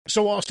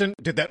So, Austin,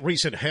 did that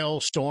recent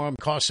hailstorm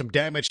cause some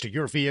damage to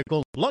your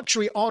vehicle?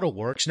 Luxury Auto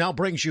Works now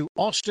brings you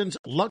Austin's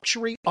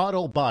luxury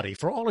auto body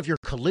for all of your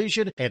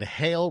collision and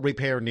hail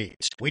repair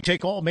needs. We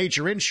take all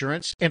major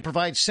insurance and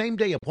provide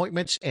same-day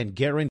appointments and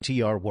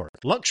guarantee our work.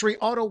 Luxury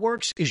Auto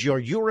Works is your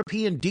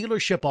European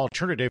dealership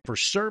alternative for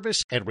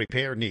service and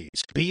repair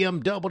needs.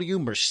 BMW,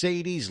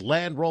 Mercedes,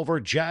 Land Rover,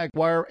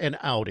 Jaguar, and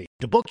Audi.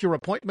 To book your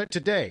appointment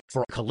today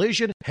for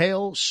collision,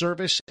 hail,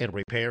 service, and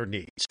repair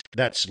needs.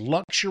 That's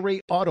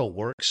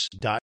luxuryautoworks.com.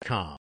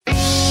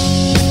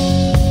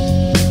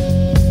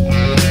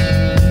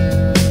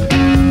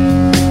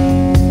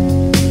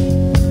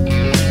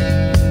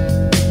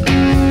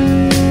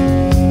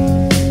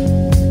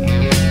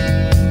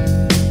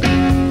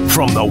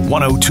 From the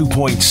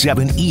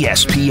 102.7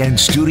 ESPN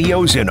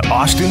studios in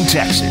Austin,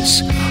 Texas,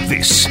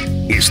 this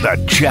is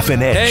the Jeff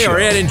and Ed Show.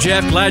 Hey, Ed and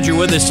Jeff, glad you're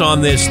with us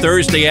on this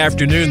Thursday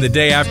afternoon, the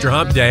day after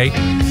Hump Day,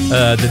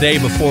 the day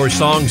before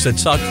Songs That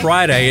Suck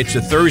Friday. It's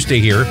a Thursday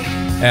here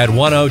at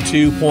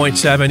 102.7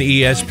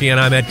 ESPN.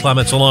 I'm Ed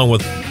Clements, along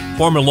with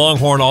former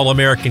Longhorn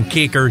All-American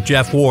kicker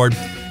Jeff Ward,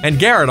 and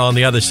Garrett on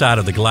the other side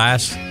of the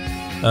glass.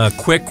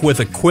 Quick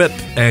with a quip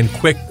and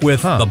quick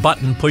with the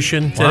button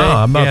pushing today. Wow,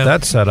 how about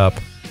that setup?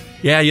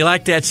 Yeah, you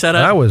like that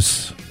setup? That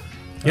was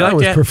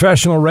that?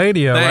 professional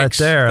radio Thanks.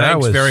 right there. Thanks that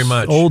was very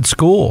much. Old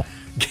school.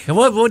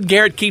 What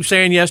Garrett keep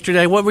saying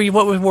yesterday? What were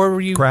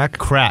you? Crack.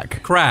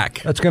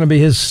 Crack. That's going to be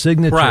his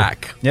signature.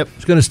 Crack. Yep.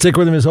 It's going to stick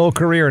with him his whole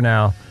career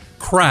now.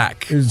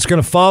 Crack. It's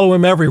going to follow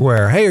him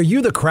everywhere. Hey, are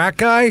you the crack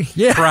guy?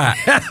 Yeah. Crack.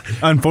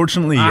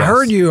 Unfortunately, yes. I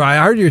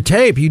heard your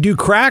tape. You do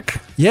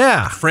crack?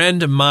 Yeah. A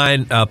friend of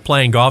mine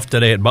playing golf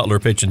today at Butler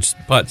Pitch and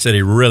Putt said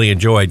he really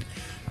enjoyed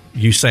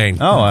you saying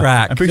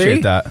crack. I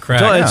appreciate that. Crack.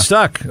 So it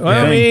stuck. Well,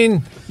 Yeah. I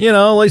mean,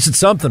 at least it's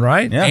something,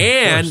 right? Yeah,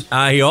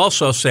 and he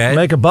also said,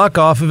 Make a buck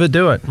off of it,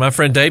 do it. my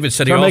friend David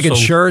said he Start also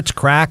making shirts,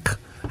 crack,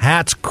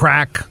 hats,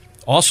 crack.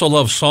 also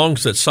loves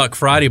Songs That Suck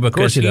Friday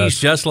because he he's does.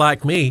 just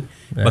like me.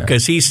 Yeah.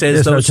 Because he says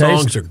There's no those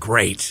taste? songs are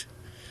great.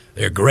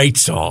 They're great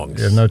songs.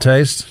 You have no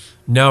taste?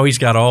 No, he's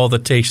got all the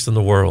taste in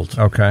the world.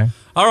 Okay.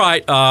 All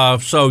right.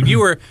 So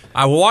you were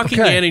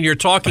walking Okay. in and you're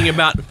talking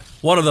about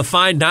one of the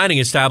fine dining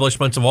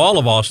establishments of all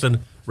of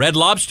Austin, Red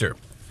Lobster.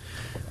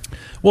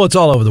 Well, it's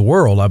all over the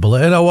world, I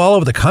believe. All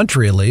over the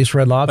country, at least,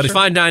 Red Lobster. But it's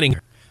fine dining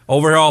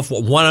over off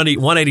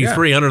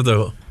 183 under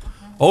the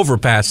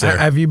overpass there.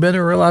 Have you been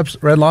to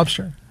Red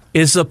Lobster?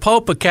 Is the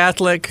Pope a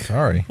Catholic?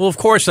 Sorry. Well, of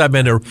course I've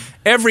been to.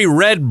 Every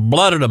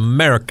red-blooded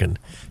American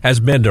has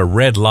been to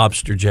Red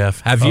Lobster,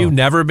 Jeff. Have you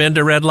never been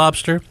to Red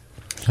Lobster?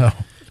 No.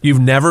 You've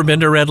never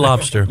been to Red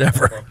Lobster?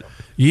 Never.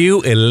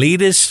 You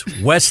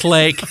elitist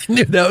Westlake I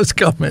knew that was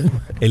coming.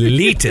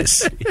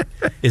 elitist.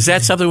 Is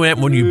that something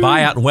when you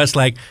buy out in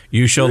Westlake,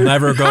 you shall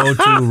never go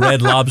to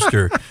Red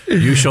Lobster.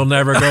 You shall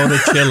never go to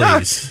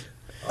Chili's.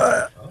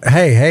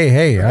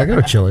 Hey, I go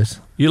to Chili's.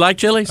 You like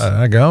Chili's?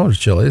 I go to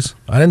Chili's.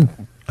 I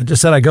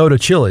just said I go to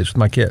Chili's with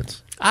my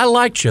kids. I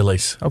like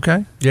Chili's.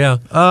 Okay. Yeah.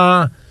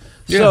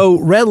 So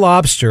Red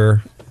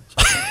Lobster,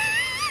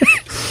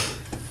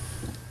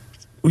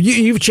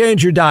 you've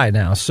changed your diet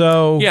now.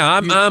 So Yeah,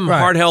 I'm right.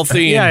 heart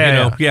healthy.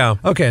 Yeah.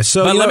 Okay,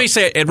 so But let me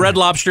say, at Red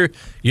Lobster,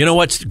 you know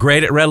what's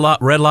great at Red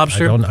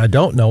Lobster? I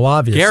don't know,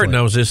 obviously. Garrett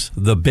knows this.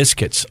 The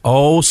biscuits.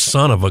 Oh,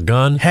 son of a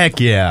gun. Heck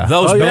yeah.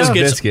 Those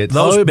biscuits. Biscuits.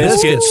 Those Oh,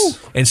 biscuits.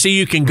 biscuits. And see,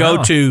 you can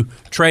go to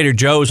Trader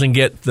Joe's and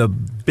get the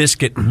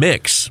biscuit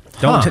mix.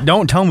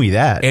 Don't tell me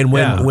that. And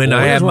when Well,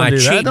 I you have just my wanna do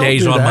that? cheat Don't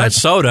days do on my that.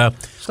 soda,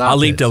 Stop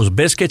I'll eat this. those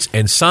biscuits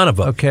and son of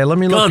a Okay, let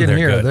me look gun, in they're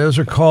here. good. Those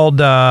are called,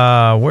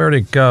 where'd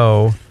it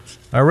go?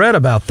 I read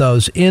about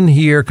those in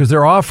here because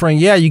they're offering,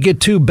 you get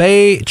 2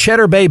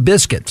 Cheddar Bay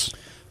biscuits.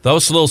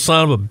 Those little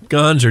son of a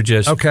guns are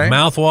just Okay.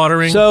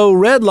 mouth-watering. So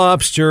Red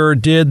Lobster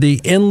did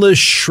the endless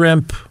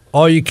shrimp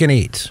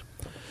all-you-can-eat.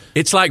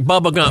 It's like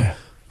Bubba Gump.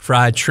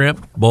 Fried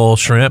shrimp, boiled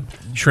shrimp,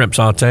 shrimp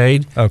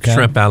sautéed, Okay.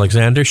 shrimp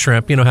Alexander,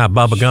 shrimp. You know how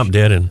Bubba Gump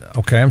did. And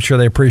Okay, I'm sure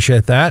they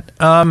appreciate that.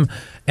 And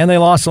they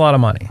lost a lot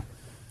of money.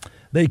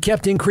 They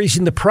kept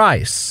increasing the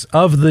price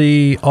of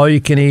the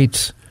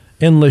all-you-can-eat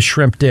endless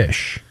shrimp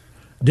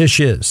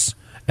dishes,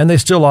 and they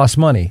still lost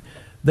money.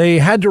 They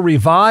had to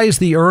revise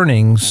the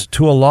earnings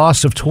to a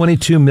loss of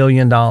 $22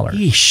 million.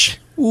 Yeesh.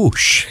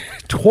 Oosh.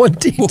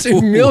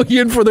 $22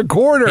 million for the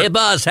quarter. Hey,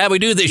 boss, how we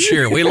do this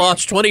year? We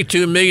lost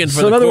 $22 million for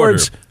So the in other quarter.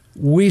 words,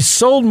 we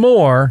sold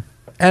more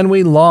and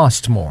we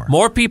lost more.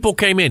 More people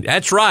came in.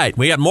 That's right.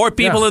 We got more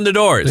people in the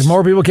doors.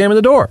 More people came in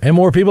the door, and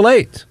more people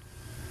ate.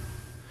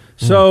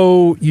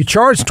 So you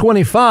charge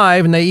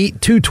 $25, and they eat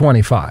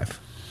 $2.25.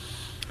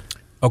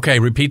 Okay,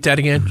 repeat that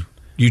again.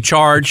 You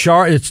charge.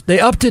 They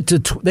upped it to.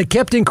 They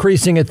kept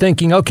increasing it,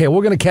 thinking, okay,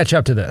 we're going to catch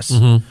up to this.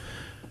 Mm-hmm.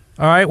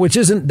 All right, which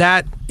isn't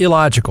that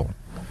illogical.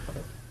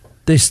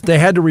 They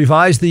had to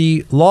revise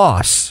the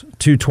loss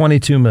to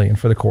 $22 million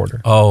for the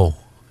quarter.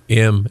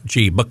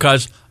 OMG,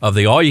 because of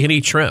the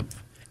all-you-can-eat shrimp.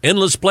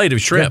 Endless plate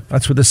of shrimp. Yeah,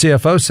 that's what the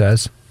CFO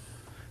says.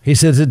 He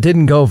says it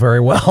didn't go very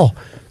well.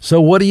 So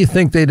what do you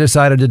think they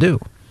decided to do?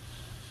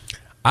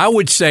 I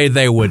would say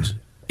they would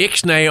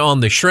ixnay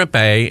on the shrimp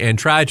and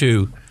try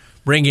to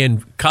bring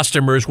in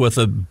customers with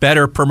a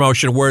better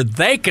promotion where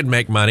they can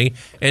make money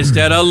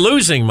instead of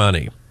losing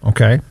money.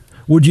 Okay.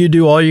 Would you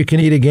do all you can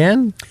eat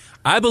again?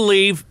 I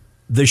believe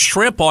the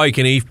shrimp all you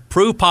can eat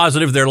prove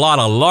positive. There are a lot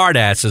of lard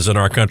asses in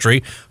our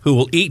country who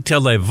will eat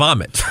till they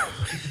vomit.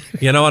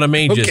 You know what I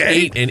mean? Just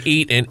eat and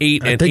eat and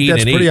eat and eat and eat. I think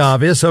that's pretty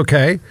obvious.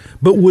 Okay.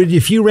 But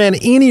if you ran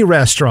any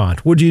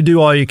restaurant, would you do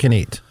all you can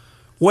eat?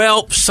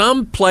 Well,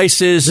 some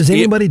places... Does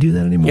anybody do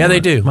that anymore? Yeah, they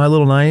do. Am I a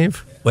little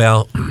naive?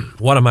 Well,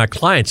 one of my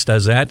clients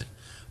does that.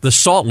 The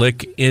Salt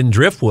Lick in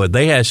Driftwood,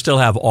 they still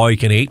have all you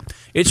can eat.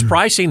 It's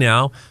pricey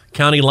now.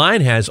 County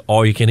Line has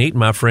all you can eat,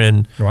 my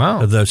friend.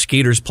 Wow. The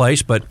Skeeter's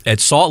place. But at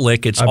Salt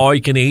Lick, it's all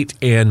you can eat.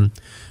 And,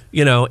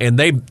 and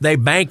they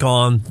bank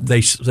on,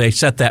 they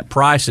set that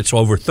price. It's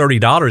over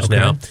 $30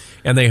 now.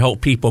 And they hope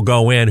people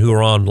go in who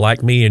are on,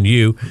 like me and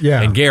you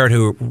and Garrett,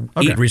 who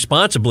eat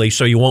responsibly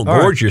so you won't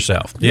gorge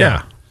yourself.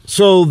 Yeah.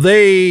 So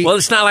they... Well,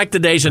 it's not like the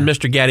days in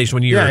Mr. Gaddy's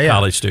when you were a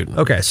college student.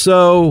 Okay,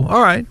 so,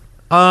 all right.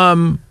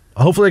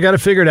 Hopefully they got it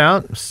figured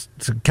out.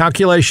 It's a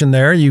calculation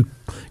there. You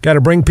got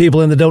to bring people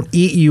in that don't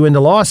eat you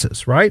into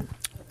losses, right?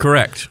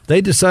 Correct.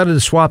 They decided to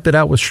swap it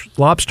out with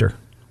lobster.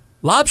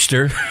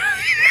 Lobster?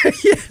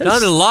 Yes.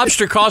 Doesn't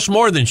lobster cost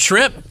more than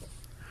shrimp?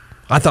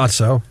 I thought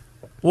so.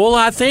 Well,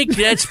 I think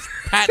that's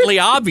patently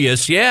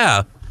obvious,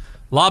 yeah.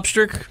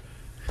 Lobster...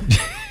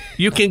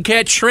 You can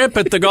catch shrimp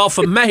at the Gulf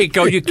of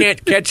Mexico. You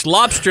can't catch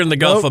lobster in the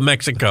Gulf of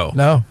Mexico.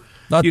 No.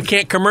 You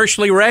can't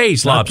commercially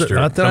raise lobster,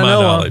 not that to I my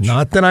know knowledge. Of.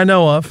 Not that I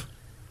know of.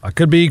 I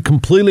could be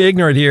completely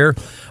ignorant here,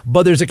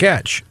 but there's a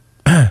catch.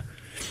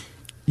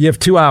 You have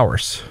 2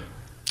 hours.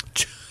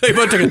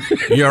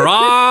 You're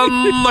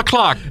on the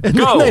clock.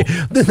 Go.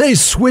 Then they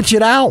switch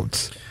it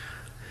out.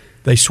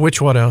 They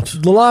switch what else?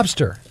 The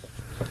lobster.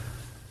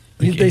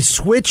 They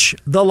switch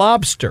the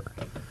lobster.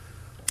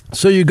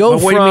 So you go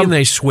from... What do you mean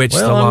they switched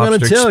the lobster? I'm going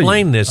to tell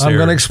explain you. this I'm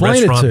going to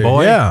explain it to you.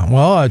 Boy. Yeah.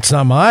 Well, it's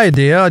not my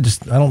idea. I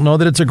don't know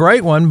that it's a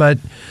great one, but...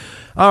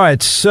 All right.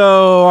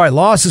 So,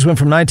 losses went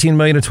from $19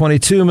 million to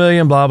 $22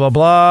 million, blah, blah,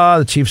 blah.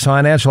 The chief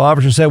financial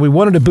officer said, we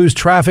wanted to boost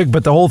traffic,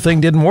 but the whole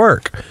thing didn't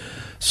work.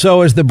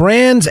 So as the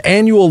brand's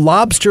annual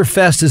Lobster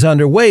Fest is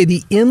underway,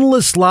 the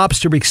Endless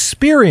Lobster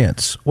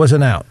Experience was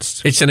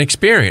announced. It's an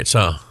experience,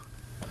 huh?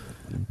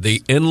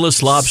 The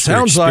Endless Lobster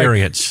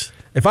Experience. Like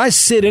if I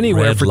sit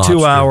anywhere for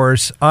 2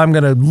 hours, I'm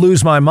going to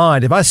lose my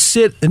mind. If I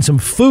sit in some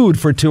food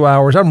for 2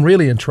 hours, I'm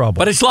really in trouble.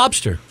 But it's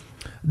lobster.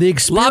 The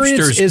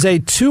experience is a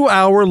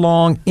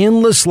 2-hour-long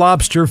endless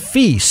lobster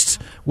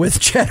feast with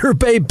Cheddar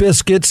Bay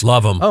biscuits.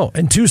 Love them. Oh,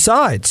 and 2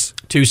 sides.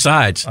 2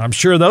 sides. I'm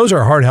sure those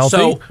are heart healthy.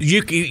 So but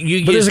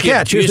there's a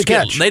catch. Here's the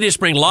catch. They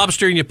just bring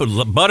lobster and you put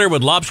butter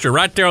with lobster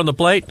right there on the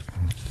plate?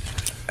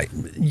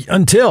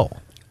 Until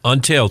 2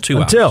 hours.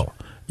 Until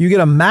you get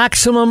a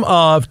maximum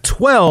of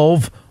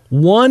 12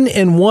 1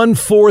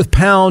 1/4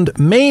 pound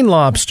Maine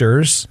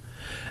lobsters,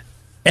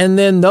 and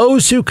then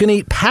those who can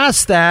eat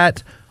past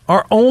that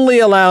are only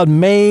allowed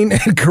Maine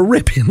and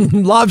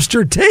Caribbean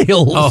lobster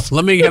tails. Oh,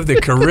 let me have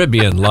the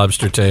Caribbean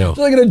lobster tail.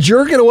 So they're going to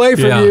jerk it away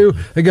from you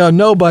and go,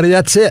 no, buddy,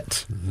 that's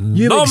it.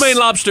 No Maine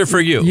lobster for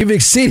you. You've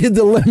exceeded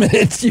the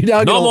limit. You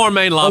now no more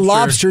Maine lobster. A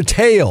lobster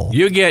tail.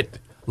 You get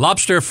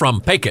lobster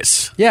from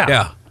Pecos.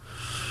 Yeah.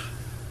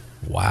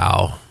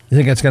 Wow. You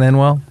think that's going to end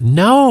well?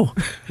 No.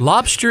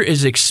 Lobster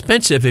is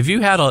expensive. If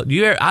you had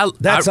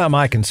that's not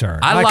my concern.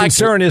 My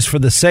concern is for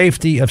the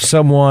safety of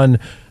someone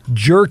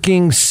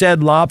jerking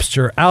said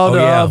lobster out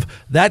of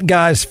that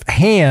guy's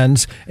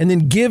hands and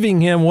then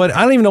giving him what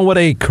I don't even know what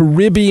a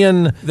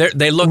Caribbean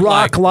they look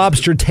rock like,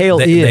 lobster tail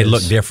is. They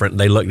look different.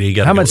 They look.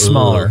 You How much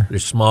smaller? They're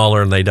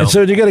smaller and they don't. And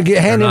so you're going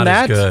to hand him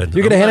that. You're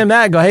going to hand him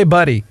that and go, hey,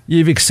 buddy,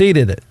 you've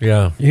exceeded it.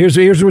 Yeah.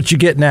 Here's what you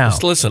get now.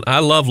 Just listen, I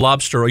love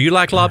lobster rolls. You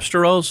like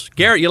lobster rolls,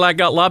 Garrett? You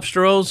got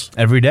lobster rolls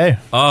every day?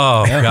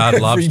 Oh God,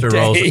 lobster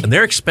rolls, and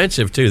they're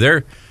expensive too.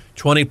 They're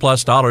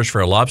 $20+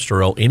 for a lobster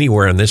roll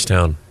anywhere in this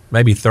town.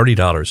 Maybe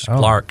 $30,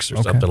 Clark's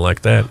or something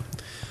like that.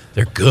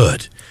 They're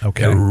good.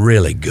 Okay. They're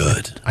really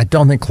good. I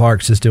don't think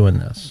Clark's is doing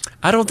this.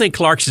 I don't think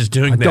Clark's is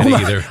doing that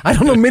either. I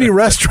don't know many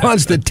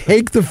restaurants that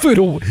take the food,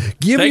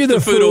 give you the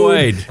food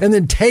away, and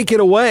then take it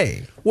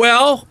away.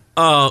 Well,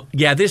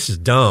 this is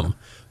dumb.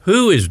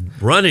 Who is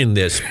running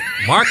this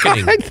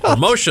marketing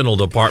promotional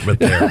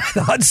department there? I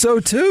thought so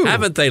too.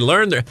 Haven't they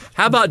learned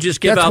how about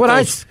just give out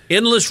those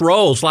endless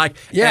rolls like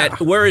at,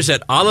 where is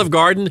it, Olive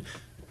Garden?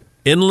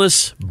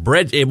 Endless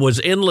bread. It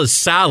was endless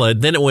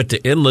salad. Then it went to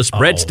endless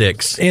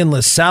breadsticks.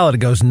 Endless salad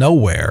goes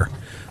nowhere.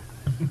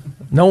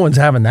 No one's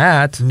having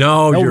that.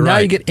 No, you're right. Now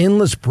you get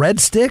endless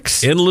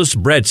breadsticks? Endless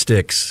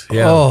breadsticks.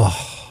 Yeah.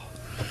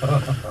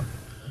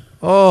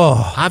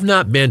 Oh. I've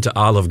not been to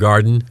Olive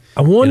Garden.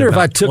 I wonder if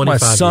I took my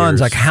sons,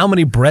 like how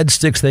many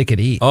breadsticks they could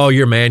eat. Oh,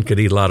 your man could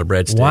eat a lot of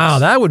breadsticks. Wow,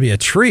 that would be a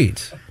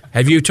treat.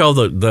 Have you told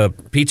the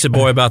pizza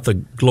boy about the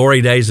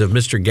glory days of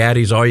Mr.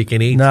 Gaddy's All You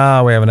Can Eat?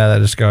 No, we haven't had that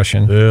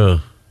discussion. Yeah.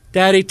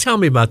 Daddy, tell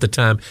me about the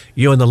time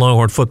you and the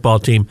Longhorn football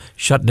team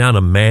shut down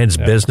a man's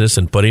business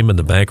and put him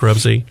into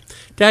bankruptcy.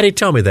 Daddy,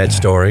 tell me that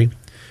story.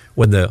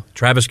 when the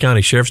Travis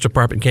County Sheriff's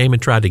Department came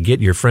and tried to get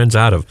your friends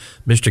out of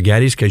Mr.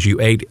 Getty's because you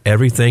ate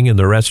everything in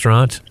the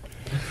restaurant?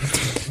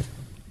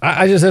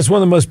 That's one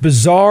of the most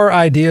bizarre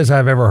ideas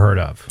I've ever heard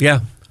of.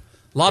 Yeah.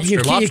 Lobster.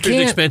 You Lobster's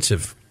can't-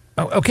 expensive.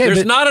 Okay,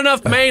 There's not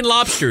enough Maine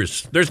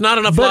lobsters. There's not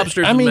enough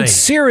lobsters I in mean, Maine.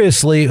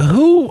 seriously,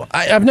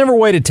 I've never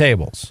waited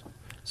tables,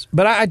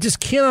 but I just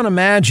cannot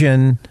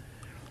imagine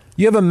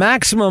you have a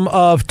maximum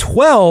of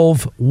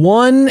 12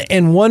 1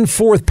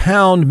 1/4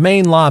 pound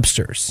Maine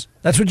lobsters.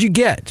 That's what you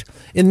get.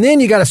 And then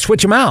you got to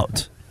switch them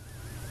out.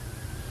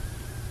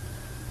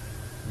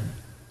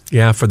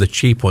 Yeah, for the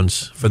cheap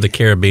ones, for the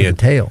Caribbean.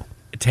 Tail.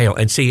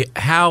 And see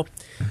how,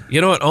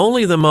 you know what,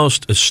 only the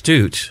most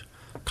astute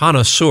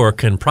connoisseur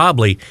can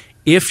probably,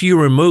 if you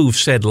remove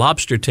said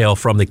lobster tail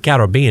from the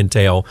Caribbean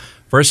tail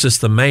versus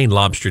the Maine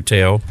lobster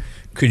tail,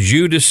 could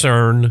you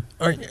discern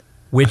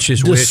which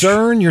is which?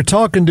 Discern? You're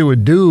talking to a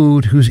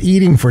dude who's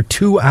eating for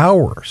 2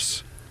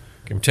 hours.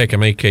 I'm taking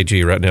my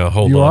EKG right now.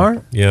 Hold on. You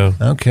are? Yeah.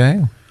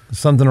 Okay.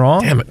 Something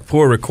wrong? Damn it.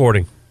 Poor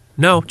recording.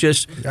 No,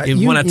 just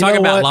when I talk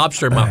about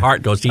lobster, my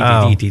heart goes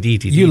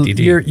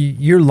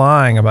You're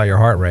lying about your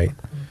heart rate.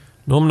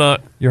 No, I'm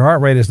not. Your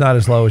heart rate is not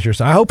as low as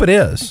yours. I hope it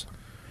is.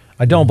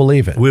 I don't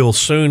believe it. We'll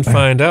soon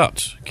find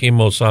out,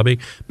 Kimosabe.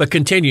 But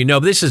continue. No,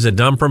 this is a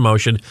dumb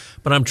promotion,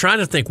 but I'm trying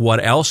to think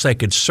what else they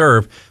could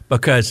serve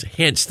because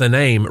hence the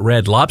name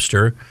Red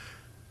Lobster.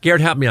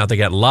 Garrett, help me out. They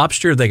got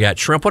lobster. They got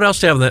shrimp. What else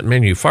do they have on that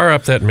menu? Fire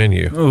up that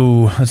menu.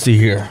 Ooh, let's see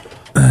here.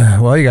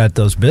 Well, you got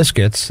those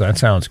biscuits. That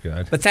sounds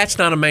good. But that's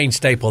not a main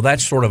staple.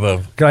 That's sort of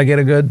a... Can I get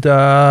a good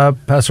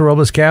Paso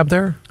Robles cab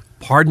there?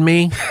 Pardon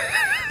me?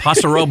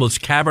 Paso Robles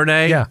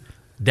Cabernet? Yeah.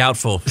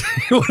 Doubtful.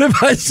 What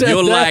if I said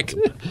You'll that?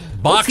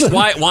 like boxed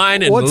white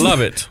wine and love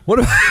it. What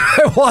if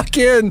I walk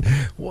in?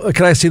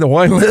 Can I see the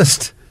wine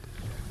list?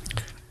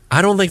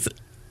 I don't think...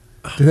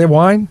 Do they have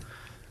wine?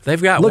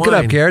 They've got Look wine.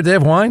 it up, Garrett. Do they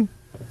have wine?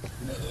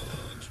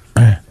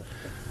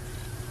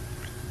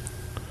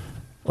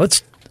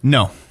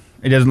 No,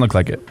 it doesn't look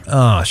like it.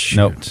 Oh, shoot.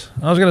 Nope.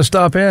 I was going to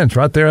stop in. It's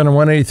right there on the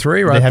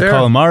 183, right They have there.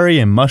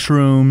 calamari and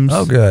mushrooms.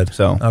 Oh, good.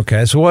 So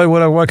Okay, so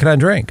what can I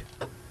drink?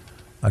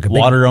 Like a big-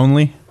 water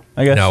only,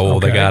 I guess. No,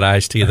 Okay. they got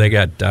iced tea. They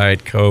got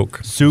Diet Coke.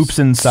 Soups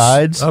and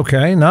sides.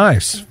 Okay,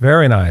 nice.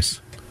 Very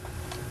nice.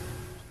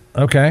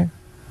 Okay.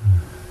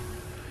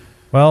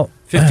 Well,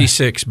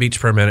 56 beats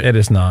per minute. it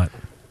is not.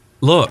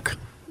 Look.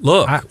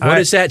 What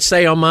does that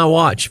say on my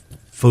watch,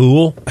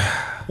 fool?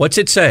 What's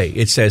it say?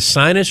 It says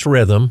sinus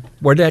rhythm.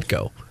 Where'd that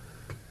go?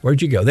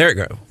 Where'd you go? There it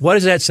go. What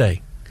does that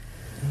say?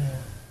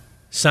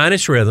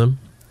 Sinus rhythm,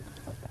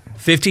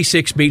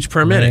 56 beats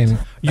per minute. mean-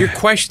 You're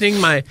questioning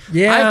my...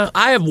 Yeah.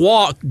 I have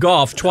walked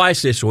golf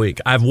twice this week.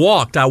 I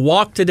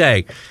walked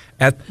today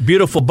at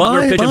beautiful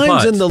Butler Pigeon Mine's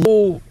Putts. in the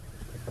low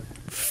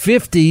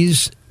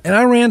 50s, and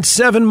I ran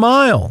 7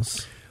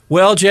 miles.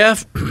 Well,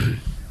 Jeff,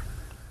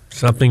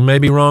 something may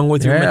be wrong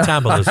with your Yeah.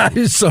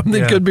 metabolism.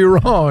 Something Yeah. could be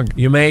wrong.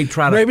 You may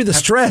try to... Maybe the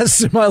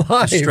stress in my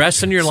life.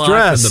 stress in your life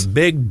Stress. and the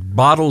big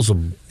bottles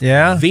of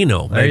Yeah.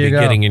 vino There may you be go.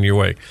 getting in your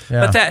way.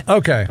 Yeah. But that...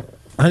 Okay.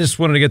 I just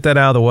wanted to get that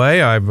out of the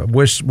way. I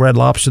wish Red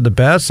Lobster the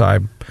best.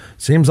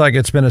 Seems like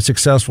it's been a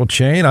successful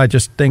chain. I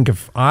just think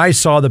if I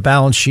saw the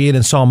balance sheet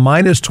and saw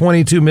minus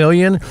 $22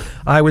 million,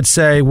 I would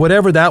say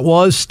whatever that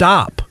was,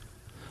 stop.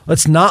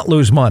 Let's not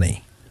lose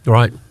money.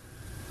 Right.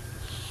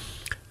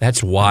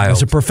 That's wild.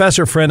 As a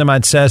professor friend of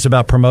mine says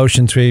about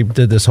promotions, we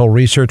did this whole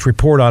research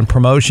report on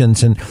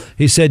promotions, and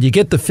he said you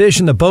get the fish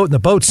in the boat and the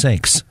boat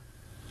sinks.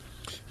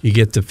 You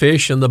get the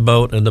fish in the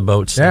boat and the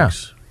boat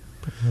sinks.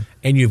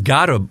 And you've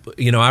got to,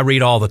 I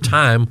read all the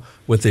time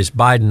with this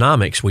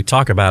Bidenomics. We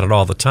talk about it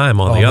all the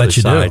time on the I'll other bet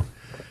you side. do.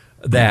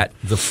 That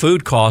the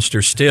food costs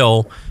are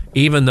still,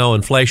 even though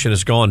inflation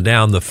has gone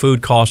down, the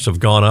food costs have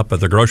gone up at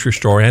the grocery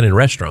store and in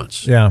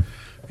restaurants. Yeah.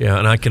 Yeah,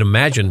 and I can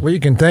imagine. Well, you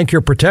can thank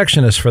your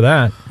protectionists for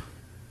that.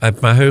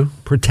 My who?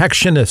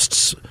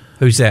 Protectionists.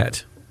 Who's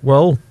that?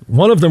 Well,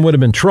 one of them would have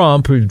been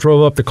Trump, who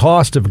drove up the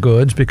cost of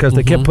goods because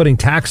they kept putting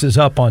taxes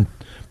up on,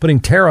 putting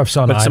tariffs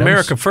on But it's items.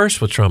 America first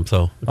with Trump,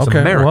 though. It's Okay,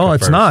 America well,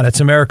 it's first. not. It's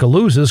America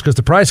loses because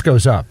the price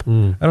goes up. I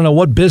don't know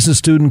what business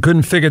student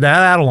couldn't figure that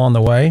out along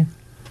the way.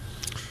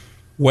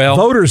 Well,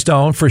 Voters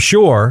don't, for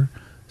sure.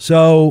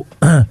 So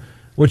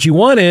what you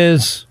want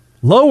is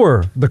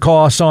lower the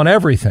costs on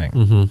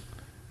everything.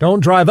 Don't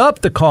drive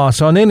up the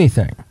costs on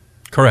anything.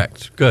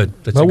 correct. Good.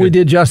 That's But a we good-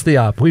 did just the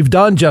opposite. We've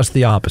done just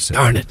the opposite.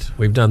 Darn it.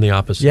 We've done the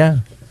opposite. Yeah.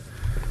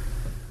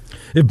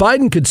 If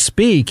Biden could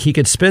speak, he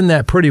could spin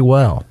that pretty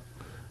well.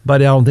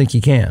 But I don't think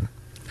he can.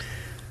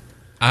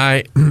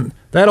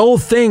 That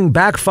old thing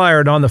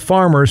backfired on the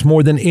farmers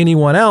more than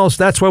anyone else.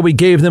 That's why we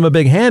gave them a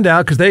big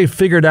handout, because they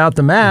figured out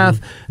the math.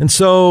 And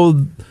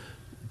so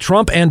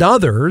Trump and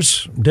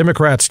others,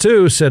 Democrats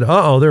too, said,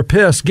 uh-oh, they're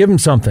pissed. Give them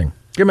something.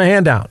 Give them a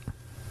handout.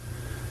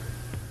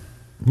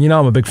 You know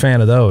I'm a big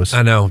fan of those.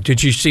 I know.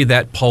 Did you see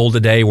that poll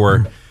today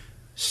where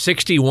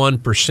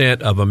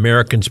 61% of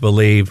Americans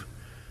believe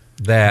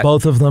that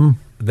Both of them.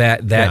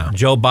 that Yeah.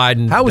 Joe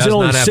Biden How is does it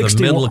only not have the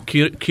 61?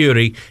 mental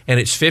acuity, and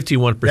it's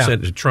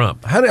 51% to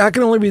Trump? How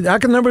can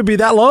the number be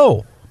that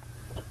low?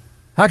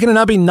 How can it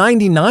not be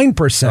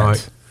 99%? All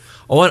right.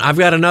 Oh, and I've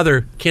got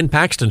another Ken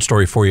Paxton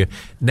story for you.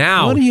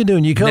 Now, what are you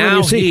doing? You come in,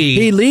 you see,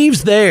 he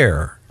leaves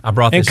there. I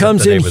brought this and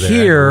comes in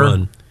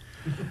here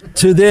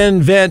to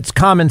then vent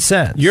common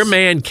sense. Your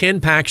man Ken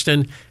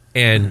Paxton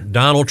and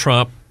Donald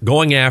Trump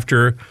going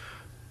after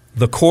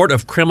the Court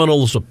of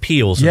Criminals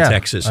Appeals in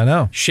Texas. I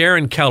know.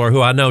 Sharon Keller,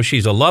 who I know,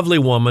 she's a lovely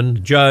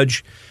woman,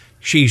 judge.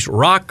 She's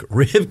rock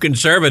rib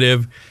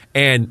conservative,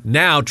 and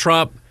now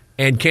Trump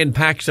and Ken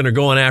Paxton are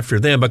going after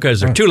them because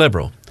they're too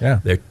liberal.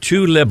 Yeah. They're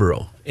too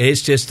liberal.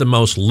 It's just the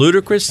most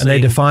ludicrous thing. And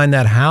they define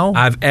that how?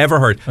 I've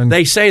ever heard.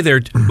 They say they're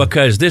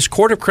because this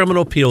Court of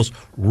Criminal Appeals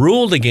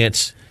ruled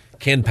against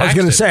Ken Paxton. I was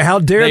going to say, how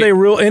dare they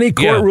rule any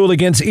court rule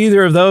against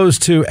either of those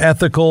two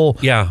ethical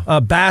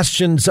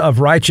bastions of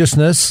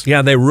righteousness?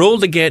 Yeah, they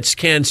ruled against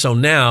Ken, so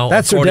now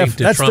that's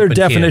their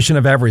definition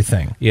of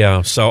everything.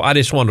 Yeah, so I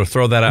just wanted to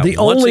throw that out. The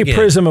only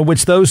prism of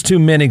which those two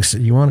men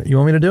you want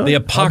me to do it? The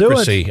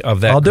hypocrisy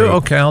of that. I'll do it.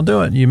 Okay, I'll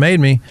do it. You made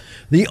me.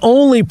 The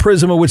only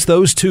prism of which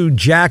those two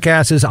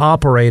jackasses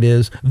operate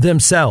is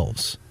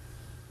themselves.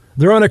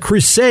 They're on a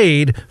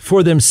crusade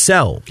for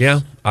themselves.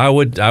 Yeah, I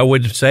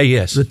would say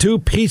yes. The two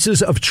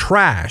pieces of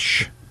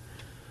trash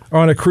are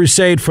on a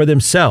crusade for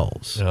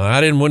themselves. No,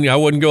 I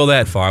wouldn't go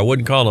that far. I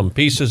wouldn't call them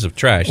pieces of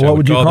trash. What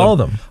would you call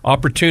them?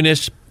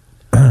 Opportunist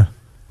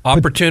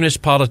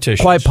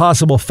politicians. Quite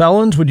possible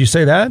felons. Would you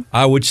say that?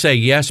 I would say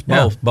yes.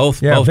 Both. Yeah.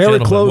 Both. Yeah, both very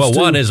gentlemen. close.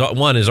 Well,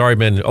 one has already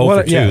been 0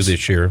 for 2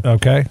 this year.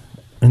 Okay,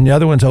 and the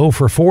other one's 0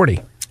 for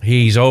 40.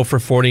 He's 0 for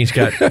 40. He's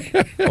got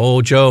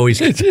old Joe.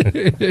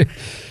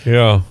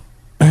 Yeah.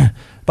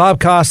 Bob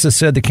Costas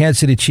said the Kansas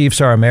City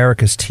Chiefs are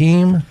America's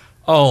team.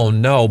 Oh,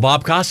 no.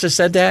 Bob Costas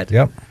said that?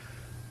 Yep.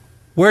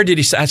 Where did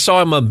he say? I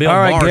saw him on Bill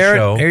Maher Garrett,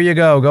 show. Here you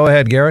go. Go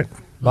ahead, Garrett.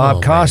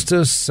 Bob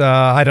Costas.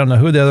 I don't know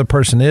who the other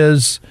person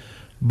is,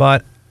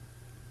 but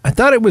I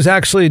thought it was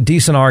actually a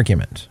decent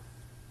argument.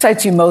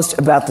 Excites you most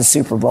about the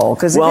Super Bowl?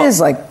 Because it is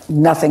like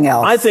nothing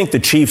else. I think the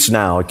Chiefs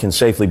now, it can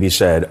safely be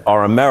said,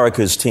 are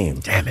America's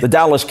team. Damn it. The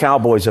Dallas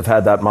Cowboys have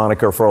had that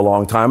moniker for a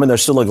long time, and they're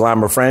still a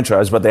glamour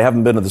franchise, but they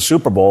haven't been to the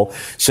Super Bowl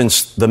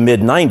since the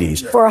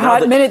mid-'90s. For a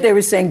hot minute, they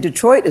were saying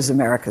Detroit is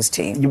America's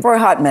team. For a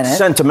hot minute.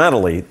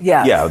 Sentimentally,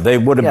 yeah, they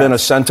would have been a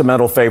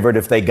sentimental favorite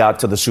if they got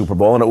to the Super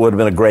Bowl, and it would have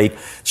been a great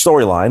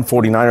storyline.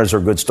 49ers are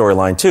a good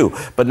storyline, too.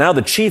 But now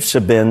the Chiefs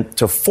have been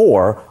to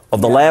 4 of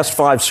the last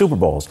 5 Super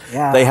Bowls.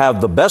 Yeah. They have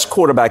the best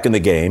quarterback in the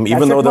game,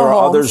 even though there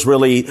are others who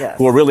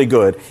are really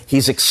good.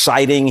 He's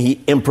exciting.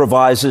 He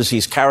improvises.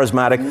 He's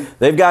charismatic. Mm-hmm.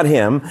 They've got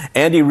him.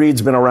 Andy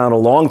Reid's been around a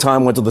long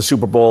time, went to the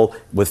Super Bowl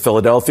with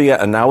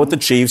Philadelphia, and now with the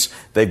Chiefs.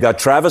 They've got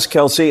Travis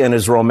Kelce and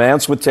his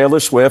romance with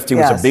Taylor Swift. He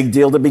was a big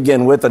deal to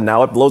begin with, and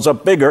now it blows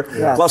up bigger.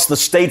 Yes. Plus the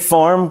State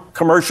Farm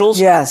commercials.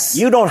 Yes.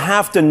 You don't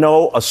have to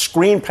know a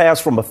screen pass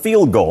from a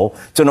field goal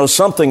to know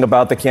something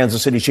about the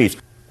Kansas City Chiefs.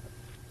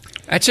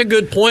 That's a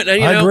good point.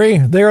 And, I agree.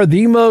 They are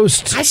the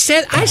most. I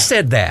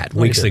said that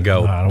weeks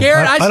ago.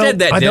 Garrett, I said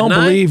that. I don't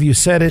believe you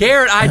said it.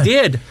 Garrett, I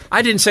did.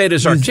 I didn't say it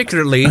as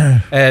articulately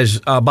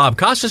as Bob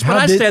Costas, but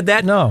I said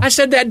that. No. I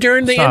said that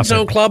during the End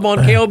Zone Club on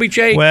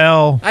KLBJ.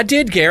 Well, I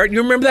did, Garrett.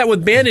 You remember that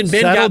with Ben and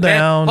Ben settle got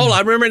down. Hold on,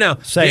 I remember now.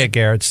 Say it,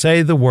 Garrett.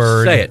 Say the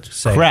word. Say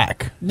it.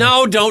 Crack.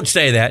 No, don't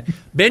say that.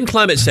 Ben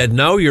Clement said,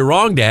 "No, you're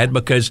wrong, Dad,"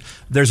 because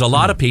there's a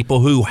lot of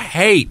people who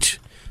hate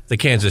the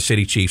Kansas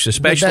City Chiefs,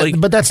 especially.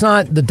 But that's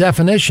not the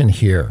definition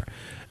here.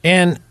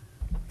 And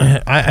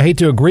I hate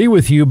to agree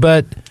with you,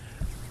 but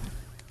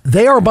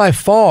they are by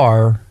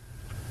far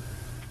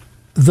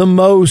the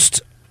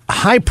most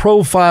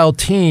high-profile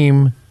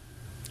team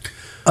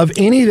of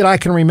any that I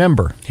can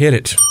remember. Hit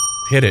it.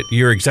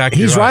 You're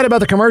exactly right. He's right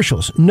about the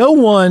commercials. No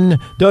one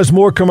does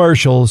more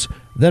commercials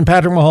than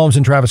Patrick Mahomes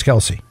and Travis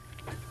Kelce.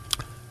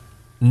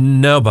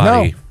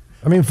 Nobody. No.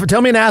 I mean, tell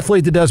me an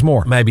athlete that does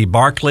more. Maybe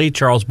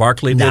Charles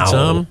Barkley did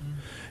some.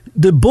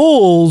 The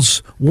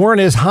Bulls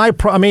weren't as high.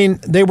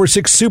 They were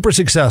super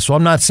successful.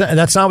 I'm not saying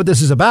that's not what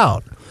this is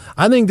about.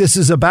 I think this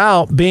is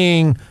about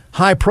being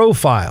high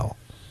profile.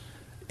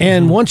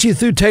 And once you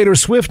threw Taylor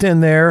Swift in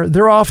there,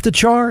 they're off the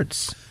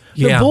charts.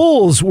 The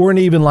Bulls weren't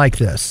even like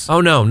this.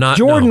 Oh, no, not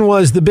Jordan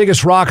was the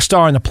biggest rock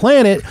star on the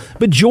planet,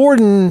 but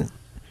Jordan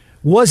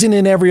wasn't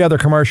in every other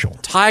commercial.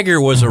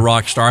 Tiger was a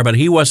rock star, but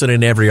he wasn't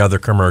in every other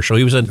commercial.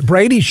 He was in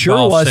Brady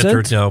sure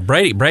wasn't. No,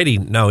 Brady,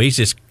 no, he's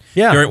just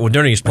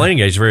during his playing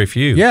days, very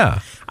few. Yeah.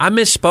 I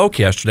misspoke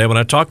yesterday when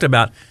I talked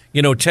about,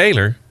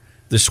 Taylor,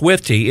 the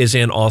Swiftie, is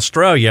in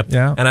Australia,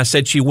 and I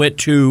said she went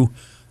to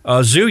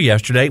a zoo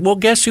yesterday. Well,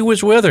 guess who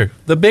was with her?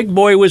 The big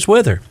boy was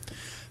with her.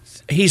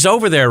 He's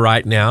over there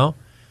right now.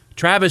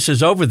 Travis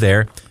is over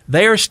there.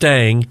 They are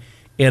staying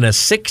in a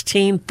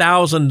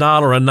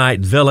 $16,000 a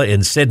night villa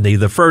in Sydney,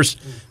 the first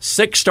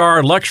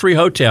 6-star luxury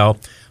hotel,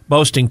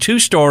 boasting 2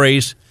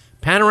 stories,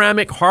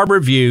 panoramic harbor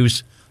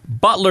views,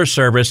 butler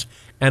service,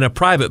 and a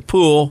private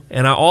pool.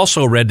 And I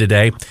also read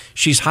today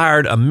she's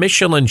hired a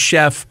Michelin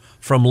chef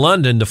from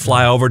London to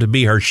fly over to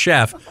be her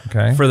chef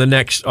for the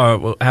next,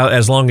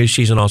 as long as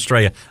she's in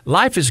Australia.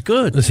 Life is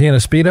good. Is he in a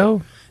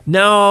Speedo?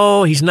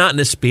 No, he's not in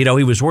a Speedo.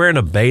 He was wearing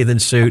a bathing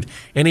suit,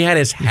 and he had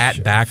his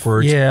hat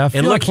backwards. Yeah,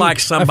 it looked like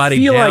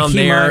somebody down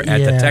there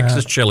at the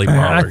Texas Chili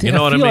Parlor. You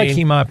know what I mean? I feel like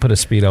he might put a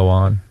Speedo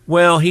on.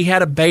 Well, he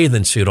had a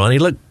bathing suit on. He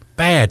looked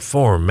bad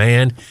for him,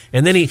 man.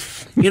 And then he,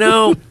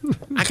 I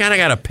kind of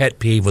got a pet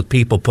peeve with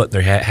people putting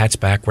their hats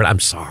backward. I'm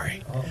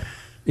sorry.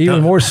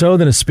 Even more so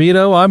than a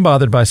Speedo? I'm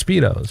bothered by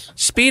Speedos.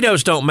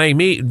 Speedos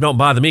don't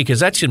bother me because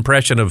that's the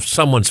impression of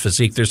someone's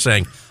physique. They're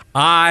saying,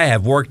 I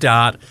have worked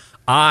out,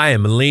 I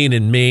am lean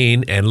and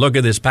mean, and look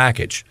at this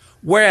package.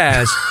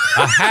 Whereas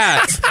a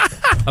hat,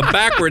 a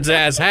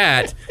backwards-ass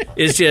hat,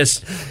 is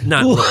just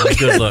not a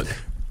good look.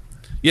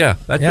 Yeah,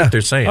 that's what they're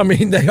saying. I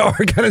mean, they are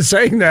kind of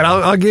saying that.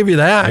 I'll give you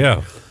that.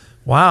 Yeah.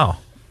 Wow.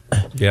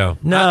 Yeah.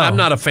 No. I'm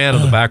not a fan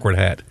of the backward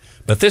hat.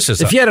 But this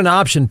is if you had an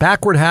option,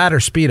 backward hat or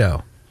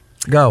Speedo,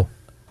 go.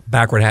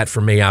 Backward hat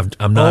for me, I'm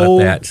not at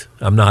that.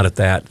 I'm not at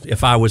that.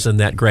 If I was in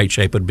that great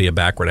shape, it would be a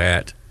backward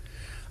hat.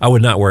 I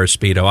would not wear a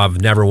Speedo.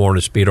 I've never worn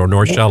a Speedo,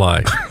 nor shall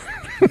I.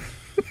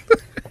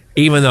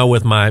 Even though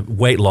with my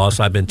weight loss,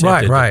 I've been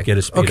tempted to get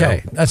a Speedo.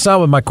 Okay, that's not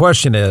what my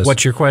question is.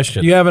 What's your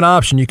question? You have an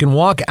option. You can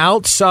walk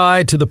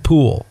outside to the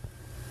pool.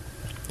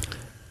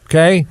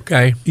 Okay?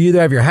 Okay. You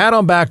either have your hat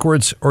on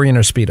backwards or you're in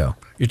a Speedo.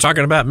 You're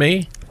talking about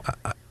me?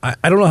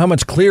 I don't know how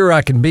much clearer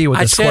I can be with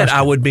this question. I said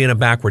I would be in a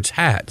backwards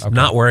hat. Okay.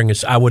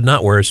 I would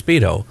not wear a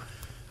Speedo.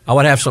 I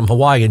would have some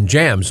Hawaiian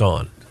jams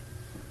on.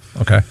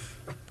 Okay.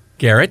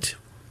 Garrett,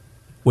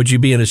 would you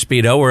be in a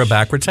Speedo or a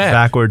backwards hat?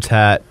 Backwards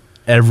hat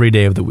every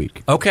day of the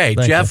week. Okay,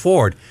 Thank Jeff you.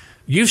 Ford,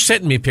 you've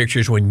sent me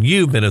pictures when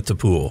you've been at the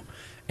pool.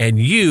 And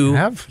you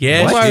have?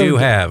 Yes, you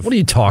have. What are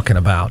you talking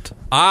about?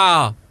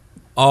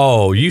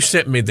 You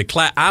sent me the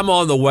class. I'm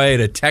on the way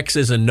to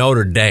Texas and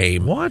Notre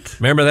Dame. What?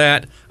 Remember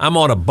that? I'm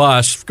on a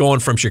bus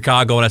going from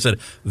Chicago, and I said,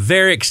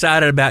 very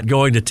excited about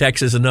going to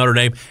Texas and Notre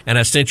Dame, and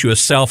I sent you a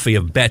selfie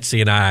of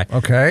Betsy and I,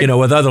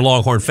 with other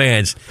Longhorn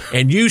fans,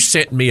 and you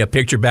sent me a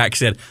picture back,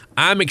 said,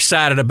 I'm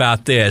excited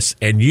about this,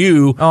 and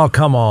you... Oh,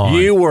 come on.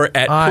 You were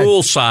at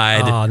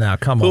poolside. Oh, now,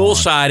 come on.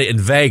 Poolside in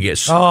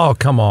Vegas. Oh,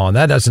 come on.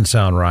 That doesn't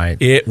sound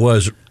right. It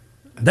was...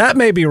 That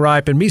may be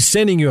right, but me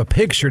sending you a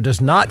picture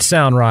does not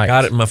sound right.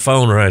 Got it in my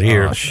phone right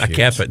here. Oh, I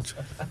kept it.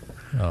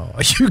 Oh,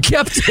 you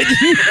kept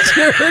it, you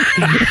jerk.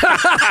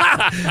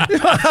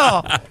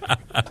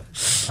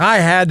 I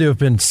had to have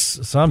been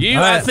some.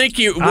 I think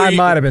you. I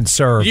might have been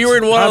served. You were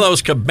in one of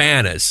those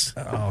cabanas,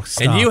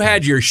 and you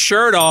had your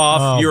shirt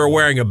off. You were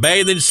wearing a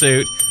bathing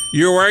suit.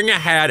 You were wearing a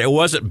hat. It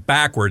wasn't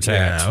backwards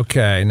hat. Yeah,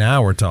 okay,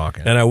 now we're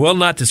talking. And I will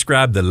not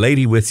describe the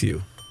lady with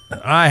you.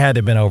 I had to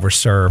have been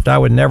overserved. I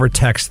would never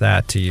text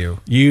that to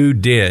you. You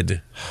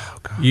did. Oh,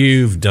 God.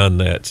 You've done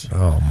that.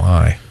 Oh,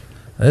 my.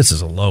 This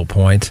is a low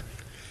point.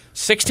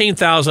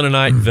 16,000 a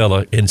night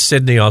villa in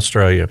Sydney,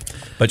 Australia.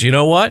 But you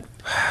know what?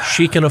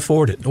 She can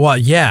afford it. Well,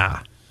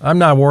 yeah. I'm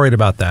not worried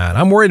about that.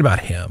 I'm worried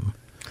about him.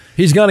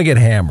 He's going to get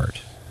hammered.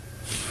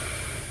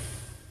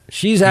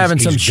 He's having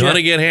some shit. He's going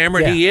to get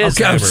hammered? Yeah. He is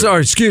okay, hammered. I'm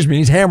sorry. Excuse me.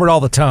 He's hammered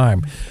all the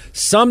time.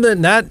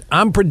 Something that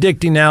I'm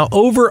predicting now,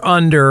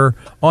 over-under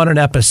on an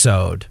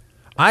episode.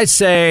 I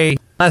say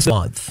last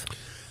month.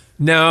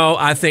 No,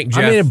 I think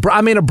Jeff...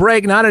 I mean a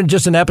break, not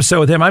just an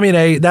episode with him. I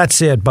mean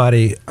that's it,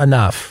 buddy.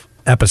 Enough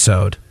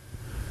episode.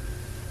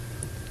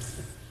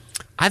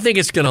 I think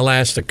it's going to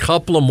last a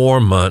couple of more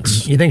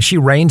months. You think she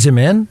reins him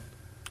in?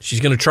 She's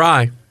going to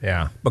try.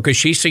 Yeah. Because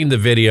she's seen the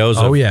videos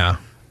of... Oh, yeah.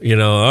 I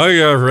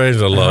got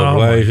raised a love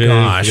place. Oh,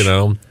 my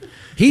gosh.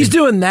 He's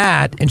doing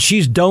that, and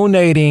she's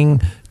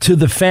donating to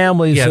the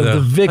families of the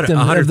victims.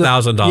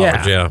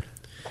 $100,000, yeah.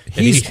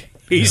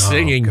 He's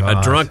singing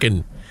a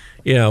drunken,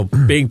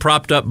 being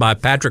propped up by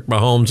Patrick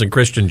Mahomes and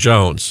Christian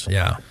Jones.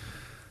 Yeah.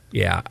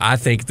 Yeah, I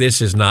think this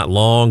is not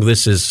long. I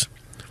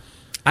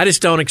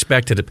just don't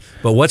expect it.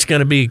 But what's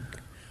going to be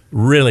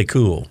really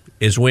cool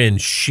is when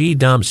she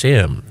dumps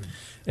him,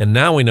 and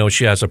now we know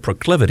she has a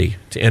proclivity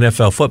to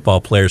NFL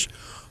football players.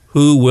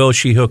 Who will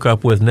she hook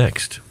up with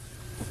next?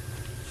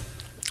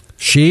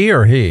 She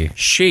or he?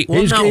 She.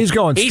 Well, he's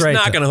going straight. He's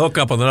not going to hook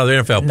up with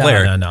another NFL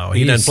player. No.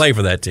 He doesn't play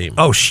for that team.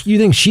 Oh, you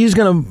think she's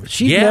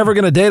never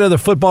going to date another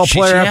football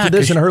player after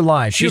this in her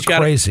life? She's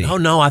crazy. Oh,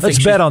 no.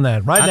 Let's bet on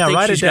that right now.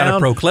 Write it down. She's got a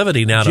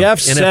proclivity now to Jeff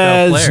NFL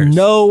players. says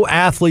no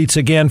athletes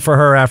again for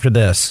her after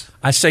this.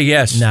 I say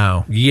yes.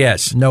 No.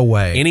 Yes. No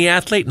way. Any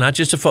athlete, not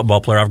just a football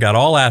player. I've got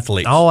all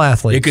athletes. All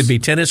athletes. It could be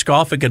tennis,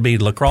 golf. It could be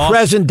lacrosse.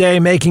 Present day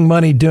making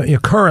money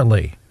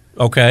currently.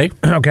 Okay.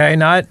 Okay,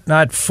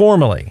 not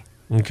formally.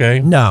 Okay.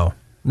 No,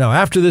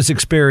 after this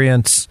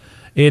experience,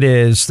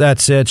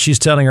 that's it. She's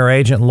telling her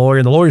agent and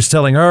lawyer. The lawyer's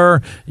telling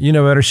her, you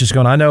know better. She's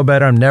going, I know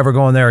better. I'm never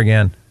going there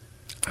again.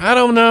 I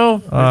don't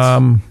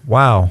know.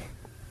 Wow.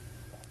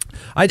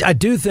 I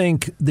do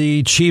think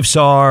the Chiefs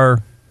are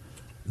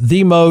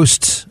the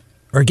most,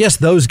 or I guess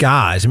those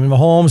guys,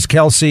 Mahomes,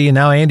 Kelsey, and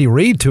now Andy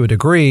Reid to a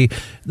degree,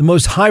 the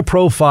most high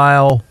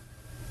profile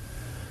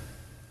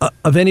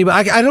of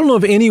anybody. I don't know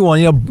of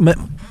anyone,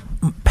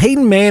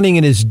 Peyton Manning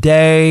in his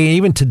day,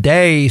 even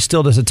today,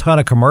 still does a ton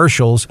of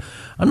commercials.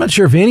 I'm not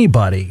sure if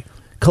anybody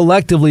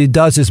collectively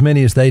does as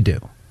many as they do.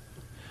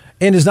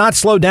 and is not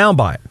slowed down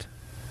by it.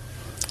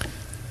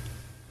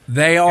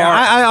 They are.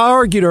 I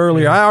argued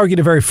earlier. I argued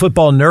a very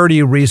football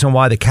nerdy reason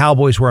why the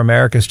Cowboys were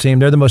America's team.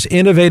 They're the most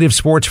innovative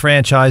sports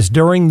franchise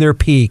during their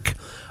peak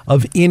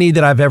of any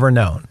that I've ever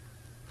known.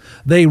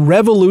 They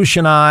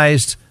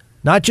revolutionized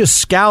not just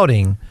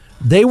scouting.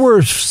 They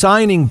were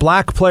signing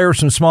black players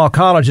from small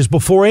colleges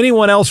before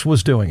anyone else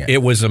was doing it.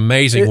 It was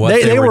amazing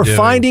what they were doing.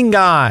 Finding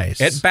guys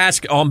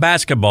on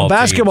basketball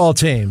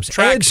teams.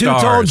 Track Ed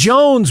stars. Tutal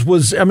Jones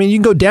was. I mean, you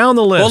can go down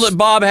the list. Bullet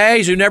Bob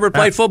Hayes, who never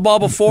played football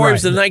before, he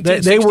was the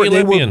 1960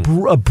 Olympian. They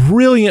were a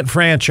brilliant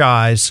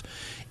franchise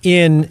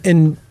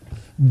in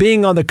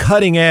being on the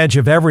cutting edge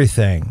of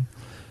everything.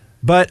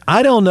 But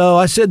I don't know.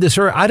 I said this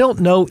earlier. I don't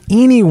know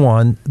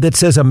anyone that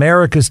says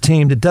America's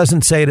team that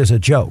doesn't say it as a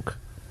joke.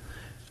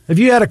 Have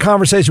you had a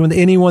conversation with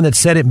anyone that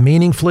said it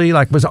meaningfully,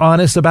 like was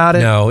honest about it?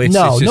 No, it's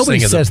nobody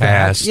thing says of the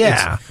past.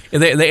 That.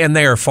 Yeah,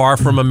 they are far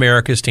from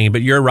America's team.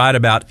 But you're right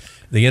about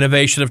the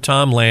innovation of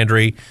Tom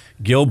Landry,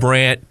 Gil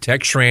Brandt,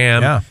 Tex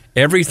Schramm. Yeah.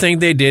 Everything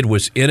they did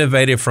was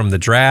innovative from the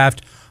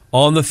draft,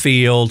 on the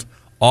field,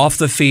 off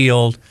the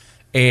field,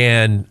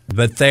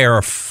 but they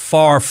are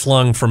far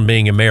flung from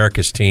being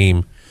America's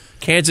team.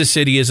 Kansas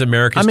City is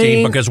America's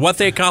team because what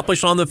they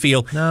accomplish on the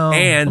field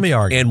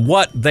and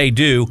what they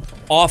do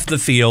off the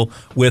field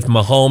with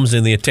Mahomes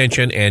and the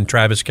attention and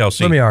Travis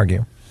Kelce. Let me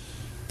argue.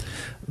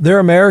 They're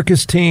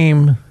America's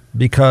team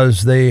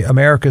because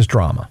America's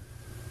drama.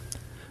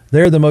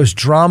 They're the most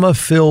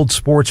drama-filled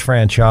sports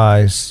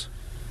franchise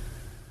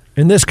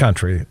in this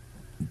country.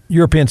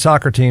 European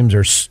soccer teams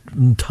are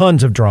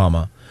tons of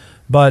drama.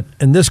 But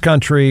in this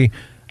country,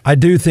 I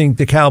do think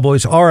the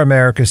Cowboys are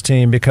America's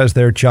team because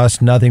they're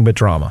just nothing but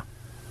drama.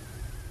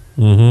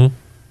 Mm-hmm.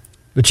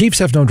 The Chiefs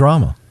have no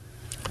drama.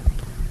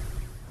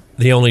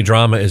 The only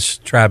drama is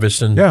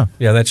Travis and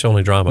that's the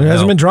only drama. It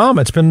hasn't been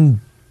drama. It's been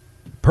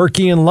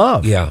perky and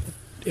love. Yeah.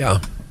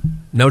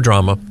 No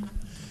drama.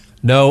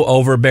 No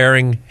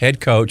overbearing head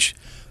coach.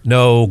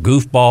 No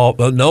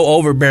goofball. No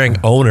overbearing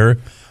owner.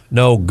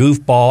 No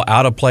goofball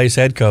out of place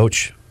head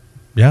coach.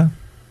 Yeah.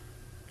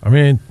 I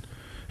mean,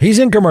 he's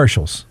in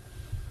commercials.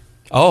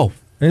 Oh.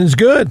 And it's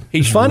good.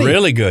 He's funny.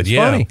 Really good. It's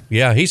yeah. funny.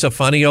 Yeah. He's a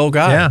funny old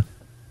guy. Yeah.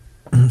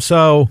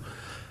 So,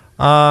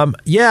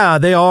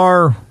 they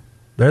are.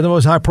 They're the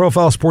most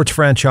high-profile sports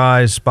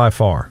franchise by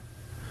far.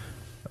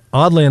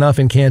 Oddly enough,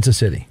 in Kansas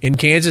City.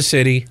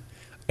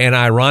 And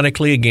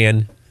ironically,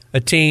 again,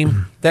 a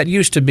team that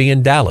used to be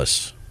in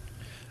Dallas,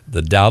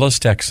 the Dallas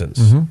Texans.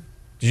 Mm-hmm.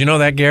 Did you know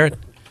that, Garrett?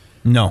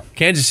 No.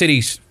 Kansas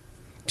City's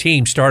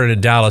team started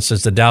in Dallas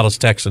as the Dallas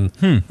Texans,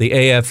 the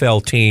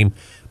AFL team,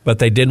 but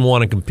they didn't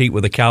want to compete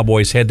with the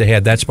Cowboys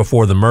head-to-head. That's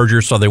before the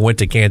merger, so they went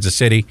to Kansas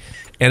City.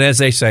 And as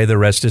they say, the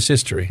rest is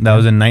history. That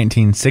was in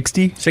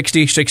 1960?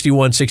 60,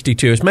 61,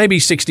 62. It's maybe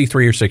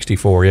 63 or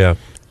 64, yeah.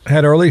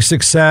 Had early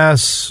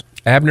success.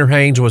 Abner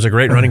Haynes was a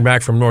great running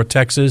back from North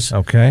Texas.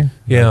 Okay.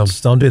 Yeah.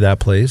 Don't do that,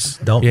 please.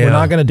 Don't. Yeah. We're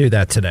not going to do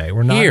that today.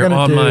 We're not going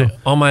to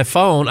on my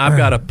phone, I've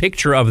got a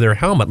picture of their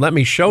helmet. Let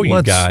me show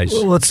you guys.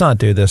 Let's not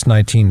do this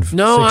 1960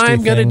 No,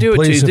 I'm going to do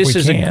it too. This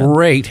is a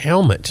great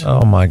helmet.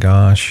 Oh, my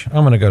gosh.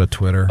 I'm going to go to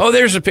Twitter. Oh,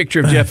 there's a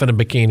picture of Jeff in a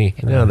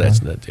bikini. No,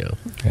 that's not Joe.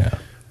 Yeah.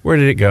 Where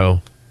did it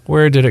go?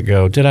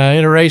 Did I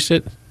erase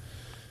it?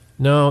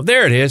 No.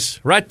 There it is.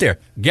 Right there.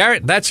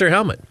 Garrett, that's their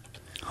helmet.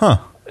 Huh.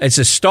 It's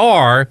a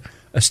star,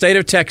 a state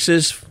of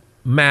Texas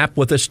map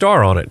with a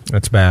star on it.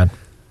 That's bad.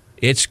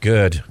 It's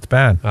good. It's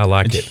bad. I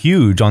like it's it.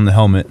 Huge on the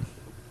helmet.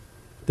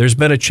 There's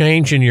been a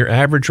change in your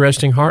average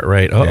resting heart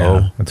rate. Uh-oh.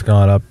 Yeah, it's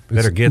gone up.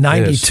 Better get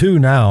 92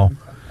 now.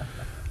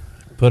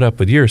 Put up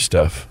with your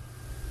stuff.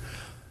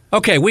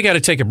 Okay, we got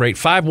to take a break.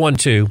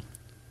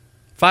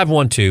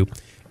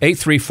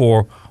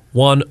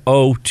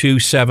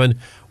 512-834-1027.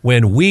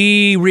 When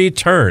we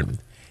return,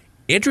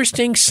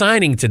 interesting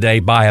signing today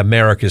by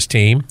America's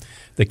team,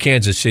 the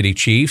Kansas City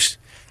Chiefs.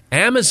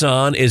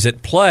 Amazon is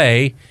at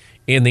play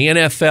in the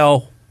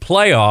NFL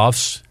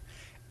playoffs.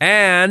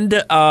 And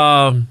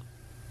got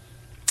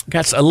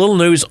a little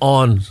news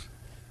on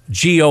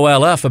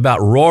GOLF about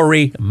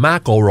Rory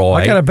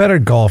McIlroy. I got a better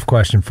golf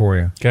question for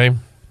you. Okay.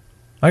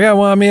 Why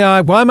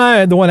am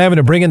I the one having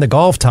to bring in the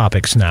golf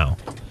topics now?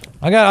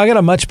 I got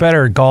a much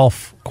better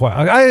golf question.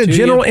 I got a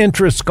general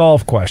interest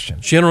golf question.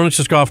 General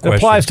interest golf question. It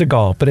applies to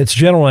golf, but it's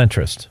general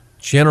interest.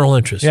 General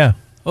interest. Yeah.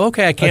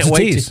 Okay, I can't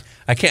wait.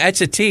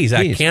 It's a tease.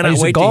 I cannot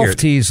wait to hear it. Golf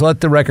tease.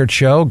 Let the record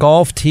show.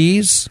 Golf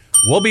tease.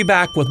 We'll be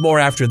back with more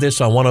after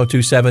this on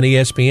 102.7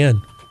 ESPN.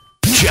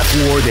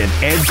 Jeff Ward and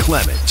Ed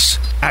Clements.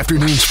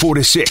 Afternoons 4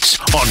 to 6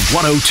 on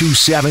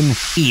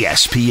 102.7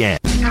 ESPN.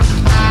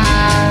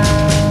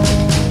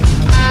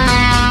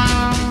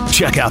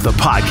 Check out the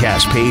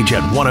podcast page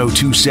at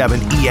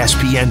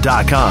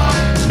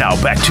 1027ESPN.com.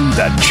 Now back to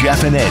the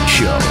Jeff and Ed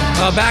Show.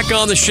 Back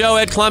on the show,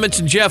 Ed Clements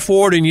and Jeff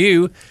Ward and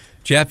you.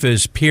 Jeff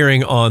is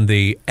peering on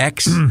the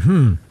X.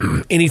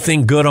 Mm-hmm.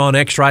 Anything good on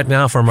X right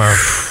now from our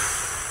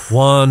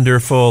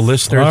wonderful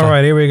listeners? All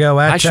right, here we go.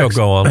 I shall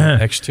go on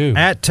X too.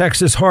 At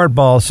Texas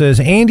Hardball says,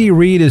 Andy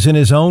Reid is in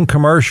his own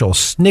commercial,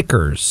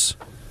 Snickers.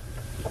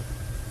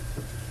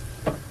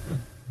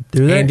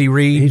 Do they? Andy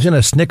Reid. He's in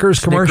a Snickers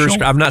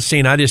commercial? I've not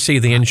seen. I just see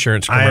the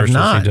insurance I have commercials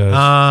not. he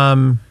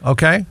does.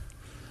 Okay.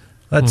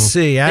 Let's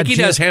see. I think he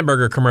does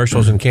hamburger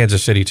commercials in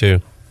Kansas City,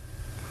 too.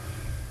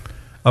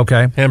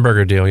 Okay.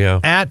 Hamburger deal, yeah.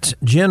 At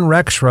Jen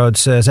Rexroad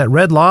says, at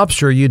Red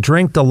Lobster, you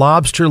drink the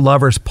Lobster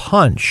Lover's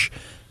Punch.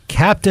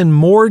 Captain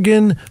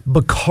Morgan,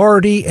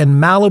 Bacardi, and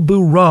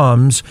Malibu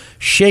rums,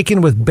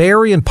 shaken with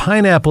berry and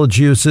pineapple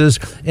juices,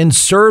 and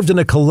served in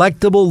a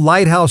collectible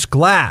lighthouse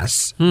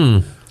glass.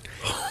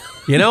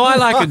 You know, I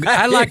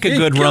like a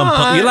good rum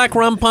punch. You like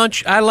rum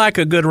punch? I like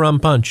a good rum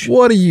punch.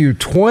 What are you,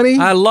 20?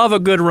 I love a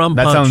good rum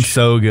punch. That sounds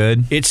so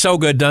good. It's so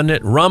good, doesn't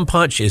it? Rum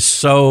punch is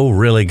so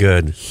really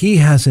good. He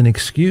has an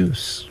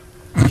excuse.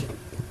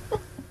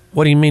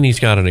 What do you mean he's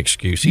got an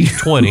excuse? He's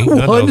 20. I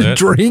know Want to that.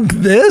 drink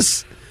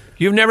this?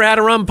 You've never had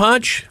a rum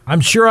punch?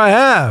 I'm sure I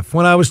have.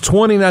 When I was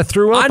 20 and I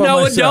threw up I know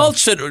on myself.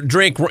 adults that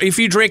drink. If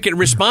you drink it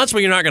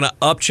responsibly, you're not going to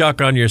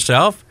upchuck on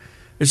yourself.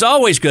 It's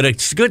always good.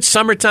 It's a good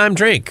summertime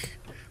drink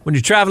when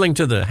you're traveling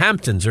to the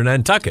Hamptons or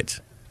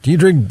Nantucket. Do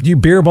you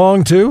beer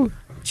bong too?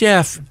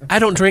 Jeff, I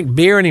don't drink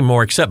beer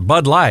anymore except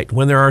Bud Light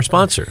when they're our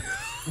sponsor.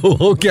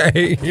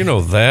 Okay. You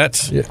know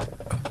that. Yeah.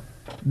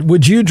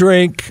 Would you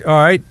drink, all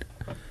right,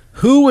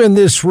 who in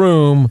this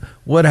room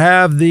would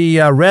have the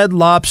Red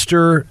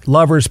Lobster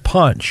Lover's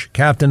Punch?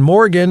 Captain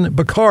Morgan,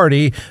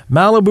 Bacardi,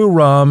 Malibu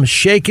rum,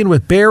 shaken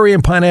with berry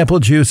and pineapple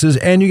juices,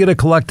 and you get a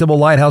collectible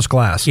lighthouse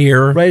glass.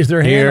 Here. Raise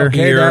their hand. Okay,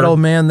 Here. that old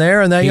man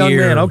there and that young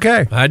man.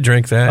 Okay. I'd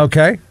drink that.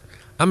 Okay.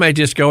 I may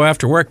just go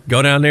after work,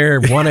 go down there,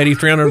 180,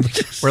 300,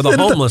 where the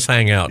homeless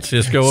hang out.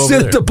 Just go over Sit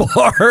there. at the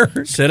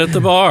bar. Sit at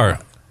the bar.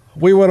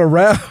 We want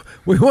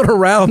a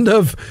round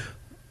of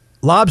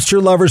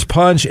Lobster Lover's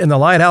Punch in the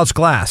lighthouse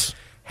glass.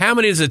 How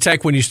many does it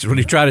take when you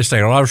try to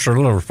say lobster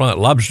lover punch?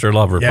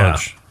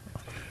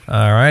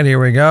 All right,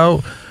 here we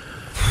go.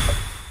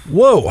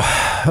 Whoa.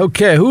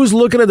 Okay, who's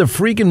looking at the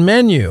freaking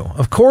menu?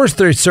 Of course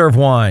they serve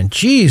wine.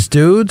 Jeez,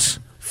 dudes.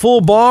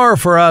 Full bar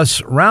for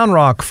us Round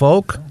Rock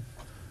folk.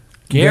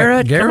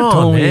 Garrett, Garrett come on,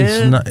 told me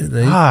man.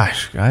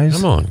 Gosh, guys.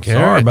 Come on,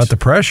 Garrett. Sorry about the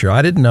pressure.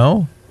 I didn't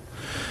know.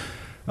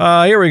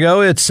 Here we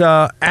go. It's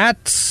at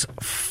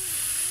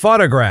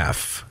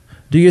Photograph.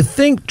 Do you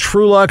think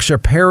Trulux or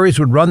Perry's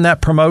would run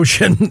that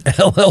promotion?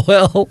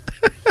 LOL.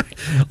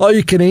 All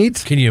you can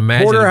eat? Can you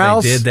imagine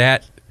Porterhouse? if they did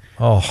that?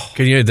 Oh.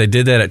 They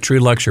did that at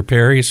Trulux or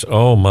Perry's?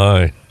 Oh,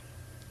 my.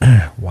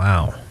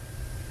 Wow.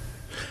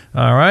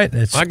 All right.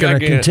 It's I going gotta to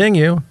get it.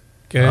 continue.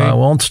 Okay.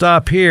 Won't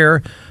stop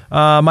here.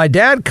 My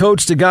dad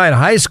coached a guy in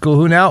high school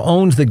who now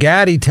owns the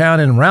Gaddy Town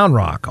in Round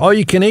Rock. All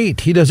you can eat.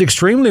 He does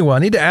extremely well. I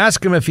need to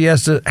ask him if he had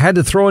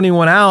to throw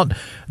anyone out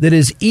that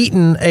has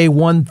eaten a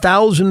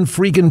 1,000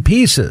 freaking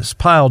pieces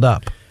piled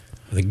up.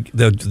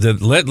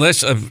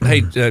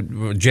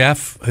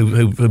 Jeff,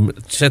 who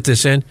sent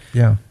this in,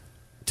 Yeah.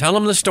 tell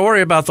him the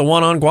story about the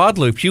one on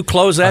Guadalupe. You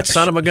close that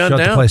son of a gun Shut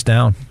down. the place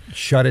down.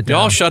 Shut it down.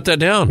 Y'all shut that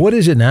down. What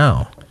is it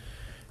now?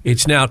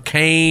 It's now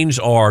Cane's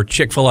or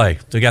Chick-fil-A.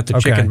 They got the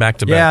chicken back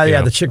to back.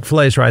 Yeah, the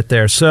Chick-fil-A's right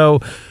there. So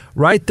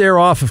right there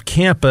off of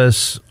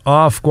campus,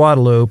 off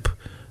Guadalupe,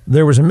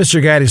 there was a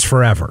Mr. Gaddy's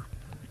Forever.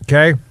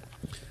 Okay?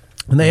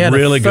 And they had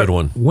really good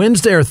one.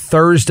 Wednesday or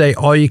Thursday,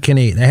 all you can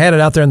eat. They had it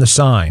out there in the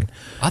sign.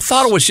 I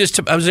thought it was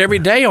every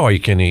day all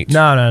you can eat.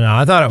 No.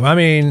 I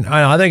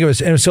think it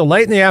was so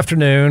late in the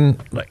afternoon,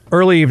 like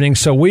early evening,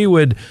 so we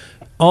would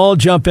all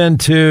jump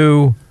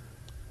into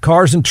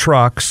cars and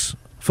trucks,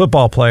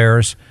 football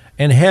players,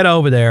 and head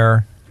over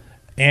there.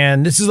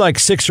 And this is like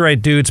 6 or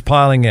 8 dudes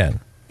piling in.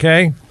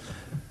 Okay?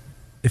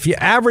 If you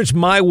average,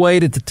 my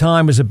weight at the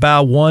time was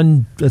about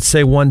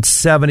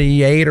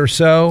 178 or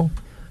so.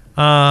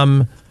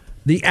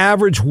 The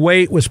average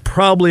weight was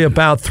probably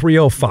about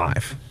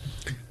 305.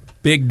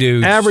 Big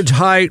dudes. Average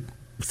height,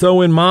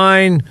 throw in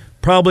mine,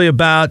 probably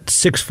about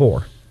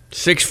 6'4".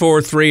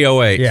 6'4",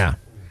 308. Yeah.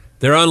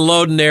 They're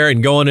unloading there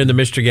and going into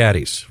Mr.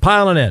 Gaddy's.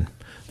 Piling in.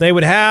 They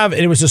would have,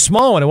 and it was a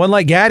small one. It wasn't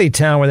like Gaddy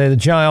Town where they had the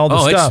giant,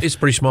 all the stuff. It's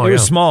pretty small, It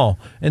was small.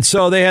 And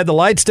so they had the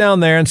lights down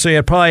there, and so you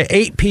had probably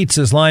 8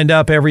 pizzas lined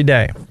up every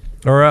day,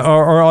 or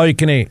all you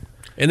can eat.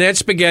 And they had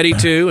spaghetti,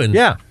 too. And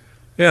Yeah.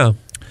 Yeah.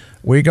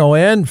 We go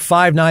in,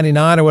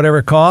 $5.99 or whatever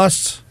it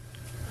costs.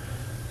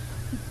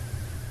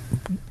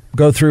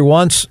 Go through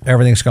once,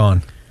 everything's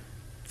gone.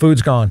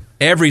 Food's gone.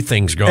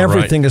 Everything's gone.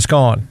 Everything is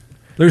gone.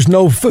 There's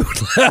no food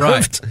left.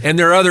 Right. And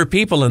there are other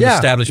people in the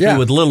establishment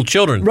with little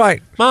children.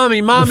 Right.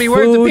 Mommy,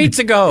 where'd the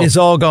pizza go? It's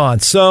all gone.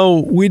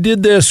 So we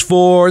did this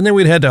and then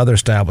we'd head to other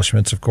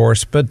establishments, of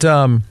course, but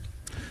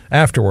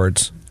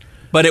afterwards.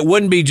 But it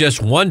wouldn't be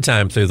just one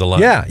time through the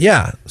line.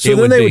 Yeah. So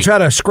then they would try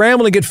to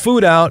scramble to get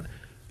food out.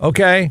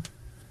 Okay.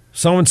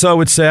 So-and-so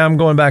would say, I'm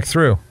going back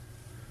through.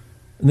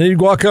 And then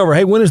you'd walk over,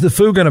 hey, when is the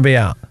food going to be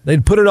out?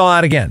 They'd put it all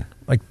out again.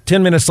 Like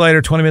 10 minutes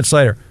later, 20 minutes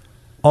later,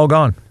 all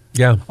gone.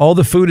 Yeah. All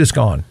the food is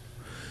gone.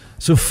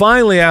 So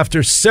finally,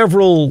 after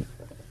several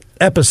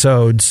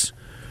episodes,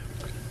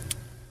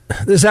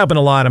 this happened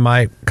a lot in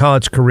my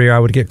college career. I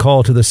would get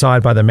called to the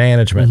side by the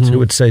management who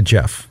would say,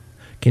 Jeff,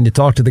 can you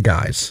talk to the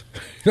guys?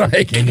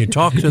 Can you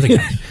talk to the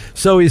guys?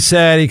 So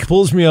he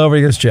pulls me over,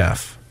 he goes,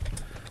 Jeff,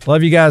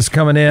 Love you guys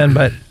coming in,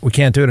 but we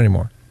can't do it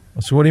anymore.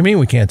 So what do you mean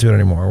we can't do it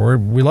anymore?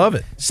 We love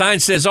it. Sign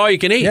says all you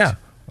can eat. Yeah,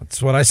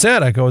 that's what I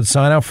said. I go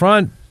sign out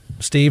front.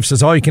 Steve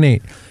says all you can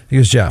eat. He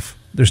goes, Jeff,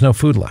 there's no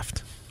food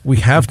left. We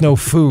have no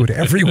food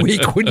every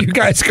week when you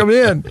guys come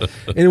in,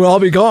 and it will all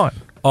be gone.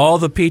 All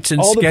the pizza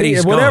and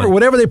sketty's gone.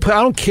 Whatever they put.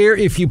 I don't care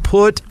if you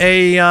put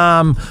a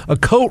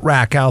coat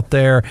rack out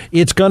there.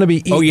 It's going to be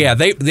eaten. Oh yeah,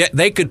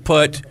 they could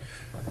put,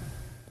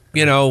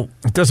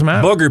 it doesn't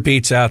matter, booger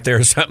pizza out there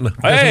or something.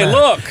 Hey,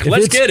 look,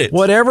 let's get it.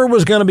 Whatever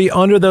was going to be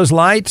under those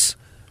lights,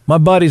 my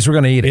buddies were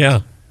going to eat it.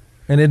 Yeah,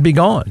 and it'd be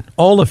gone,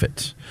 all of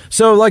it.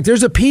 So, like,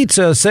 there's a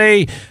pizza.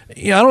 Say,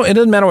 it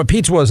doesn't matter what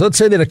pizza was. Let's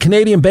say that a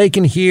Canadian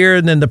bacon here,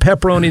 and then the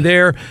pepperoni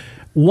there.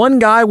 One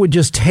guy would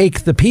just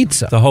take the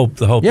pizza. The whole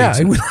pizza. Yeah,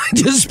 he would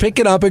just pick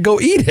it up and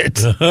go eat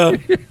it.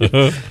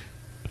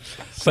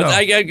 But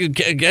I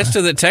guess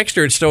to the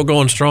texter, it's still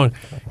going strong.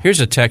 Here's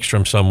a text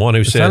from someone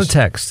who says... It's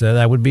not a text.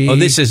 That would be... Oh,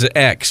 this is an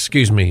X.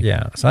 Excuse me.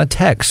 Yeah, it's not a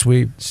text.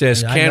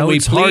 Says, can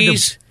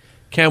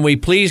we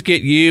please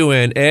get you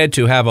and Ed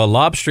to have a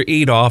lobster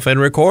eat-off and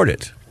record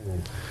it?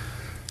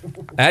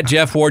 At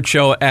Jeff Ward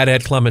Show, at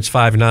Ed Clements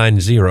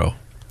 590.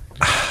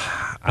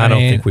 I don't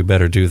think we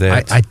better do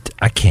that.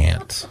 I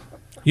can't.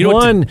 You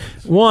know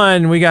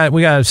one, we got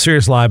a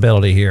serious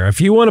liability here. If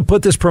you want to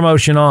put this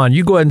promotion on,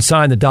 you go ahead and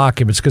sign the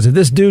documents, because if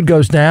this dude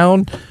goes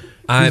down,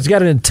 he's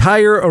got an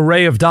entire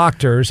array of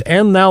doctors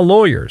and now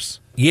lawyers.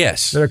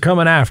 Yes, that are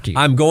coming after you.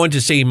 I'm going to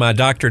see my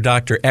Dr.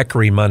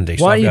 Eckery Monday.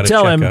 So why don't you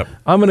tell him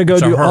I'm going to go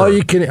do all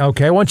you can?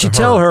 Okay, why don't you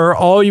tell her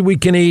all we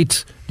can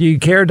eat? Do you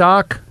care,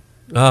 Doc?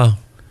 Oh,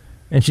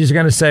 and she's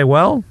going to say,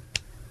 well,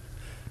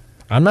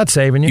 I'm not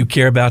saving you. You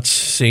care about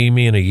seeing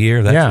me in a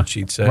year? That's what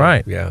she'd say.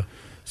 Right. Yeah.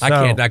 So,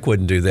 I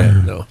couldn't do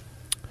that, no.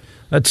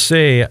 Let's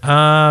see. No,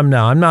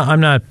 I'm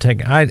not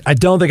taking. I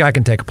don't think I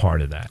can take a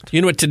part of that.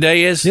 You know what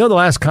today is? You know, the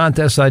last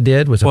contest I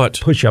did was a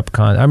push-up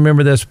contest. I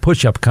remember this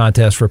push-up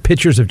contest for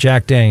pictures of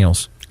Jack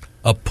Daniels.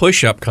 A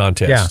push-up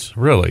contest?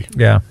 Yeah. Really?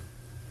 Yeah.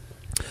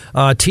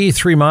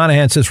 T3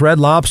 Monahan says, Red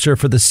Lobster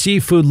for the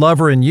seafood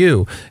lover in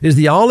you. Is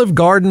the Olive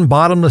Garden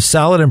bottomless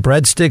salad and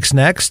breadsticks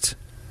next?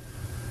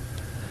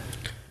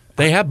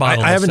 They have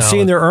bottomless I haven't salad.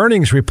 seen their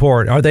earnings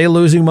report. Are they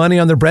losing money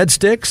on their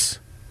breadsticks?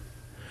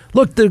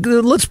 Look,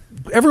 let's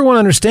everyone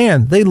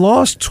understand, they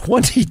lost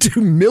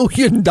 $22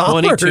 million.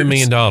 $22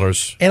 million.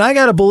 And I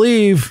got to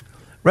believe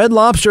Red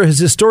Lobster has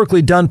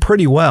historically done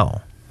pretty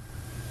well.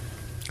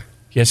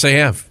 Yes, they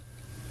have.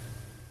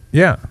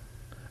 Yeah.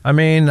 I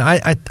mean,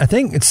 I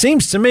think it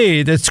seems to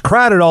me that it's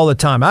crowded all the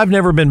time. I've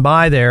never been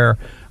by there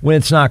when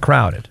it's not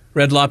crowded.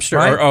 Red Lobster?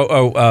 Right?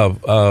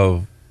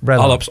 Red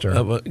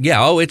Lobster.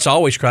 It's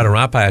always crowded when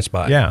I pass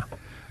by. Yeah.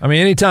 I mean,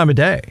 any time of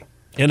day.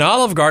 And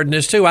Olive Garden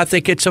is too. I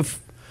think it's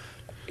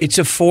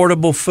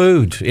affordable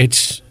food.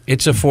 It's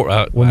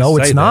affordable. Well, no,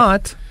 it's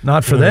not.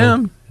 Not for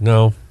them.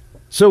 No.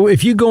 So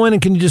if you go in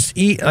and can you just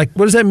eat, like,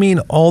 what does that mean,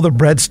 all the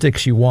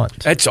breadsticks you want?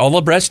 That's all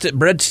the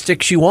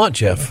breadsticks you want,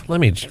 Jeff. Let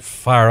me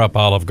fire up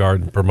Olive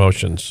Garden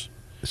promotions.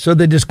 So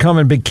they just come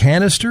in big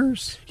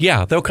canisters?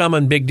 Yeah, they'll come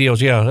in big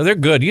deals. Yeah, they're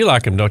good. You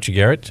like them, don't you,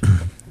 Garrett?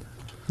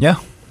 Yeah.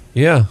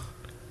 Yeah.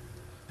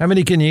 How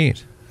many can you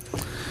eat?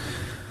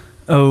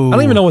 Oh. I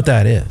don't even know what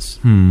that is.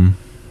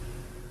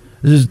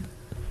 This is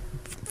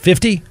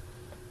 50?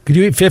 Could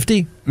you eat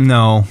 50?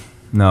 No,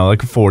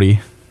 like 40.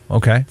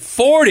 Okay.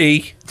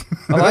 40?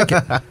 I like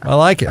it. I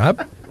like it.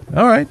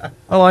 All right.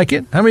 I like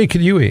it. How many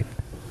could you eat?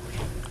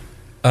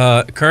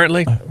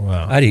 Currently?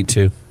 Wow. I'd eat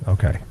 2.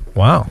 Okay.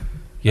 Wow.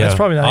 Yeah. That's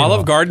probably not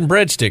Olive Garden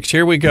breadsticks.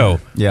 Here we go.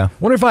 Yeah.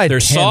 Wonder if I had They're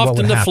 10, soft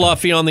and happen?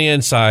 fluffy on the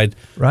inside.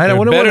 Right. They're I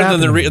wonder better what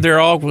than happened. they're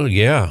all. Well,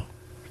 yeah.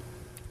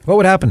 What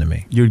would happen to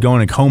me? You would go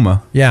in a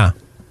coma. Yeah.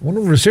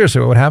 Seriously,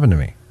 what would happen to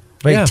me?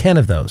 If I ate 10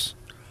 of those.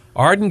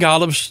 Olive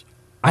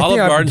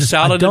Garden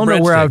salad. I don't and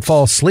know where I would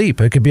fall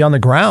asleep. It could be on the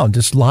ground.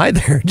 Just lie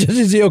there.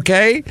 Is he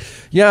okay?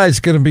 Yeah, it's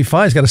going to be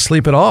fine. He's got to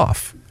sleep it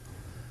off.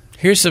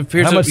 Here's How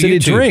much did he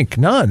drink?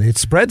 None.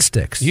 It's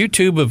breadsticks.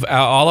 YouTube of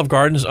Olive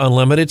Garden's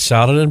unlimited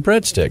salad and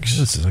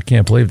breadsticks. I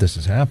can't believe this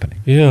is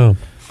happening. Yeah.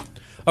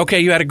 Okay,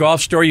 you had a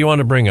golf story you want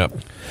to bring up.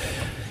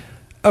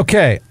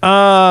 Okay.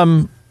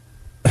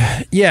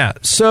 Yeah.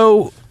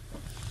 So,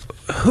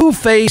 who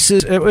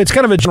faces? It's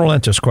kind of a general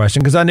interest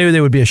question because I knew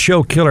there would be a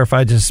show killer if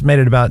I just made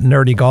it about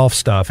nerdy golf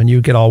stuff and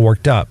you'd get all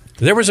worked up.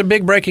 There was a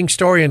big breaking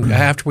story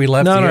after we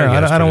left. No, the air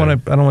I don't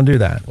want to. I don't want to do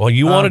that. Well,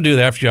 you want to do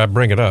that after I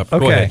bring it up. Okay.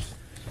 Go ahead.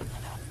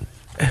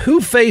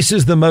 Who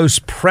faces the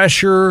most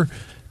pressure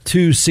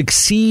to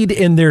succeed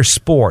in their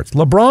sport?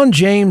 LeBron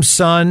James'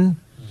 son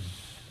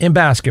in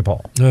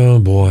basketball. Oh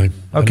boy.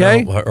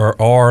 Okay.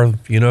 Or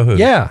you know who?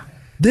 Yeah.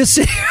 This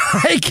is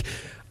like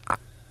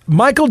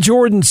Michael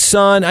Jordan's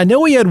son. I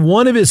know he had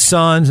one of his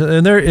sons,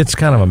 and it's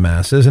kind of a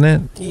mess, isn't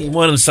it?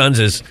 One of the sons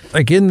is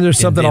like, isn't there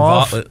something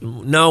off?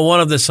 No, one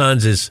of the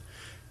sons is.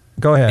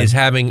 Go ahead. Is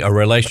having a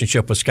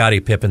relationship with Scottie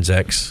Pippen's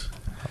ex.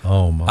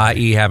 Oh my!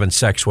 I.e., having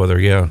sex with her.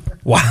 Yeah.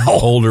 Wow.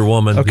 Older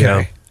woman. Okay.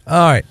 Yeah.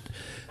 All right.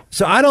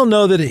 So I don't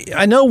know that.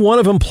 I know one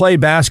of them played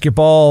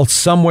basketball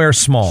somewhere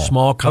small.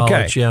 Small college.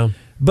 Okay. Yeah.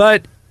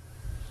 But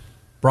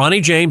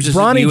Bronny James is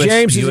Bronny at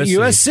James is at USC.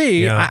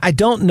 USC. Yeah. I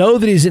don't know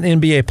that he's an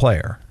NBA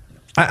player.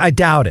 I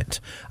doubt it.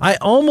 I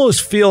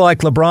almost feel like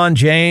LeBron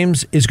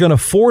James is going to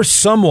force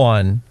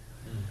someone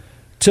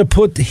to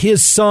put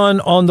his son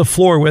on the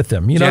floor with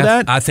him. You know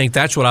that? I think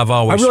that's what I've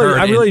always heard.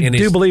 I really in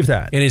do believe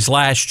that. In his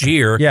last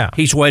year, yeah.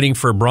 He's waiting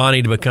for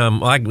Bronny to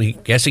become,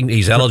 guessing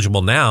he's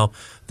eligible now,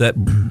 that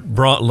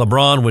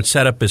LeBron would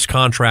set up his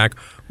contract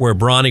where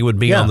Bronny would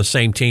be on the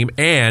same team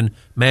and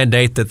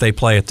mandate that they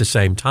play at the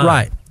same time.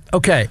 Right.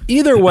 Okay.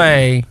 Either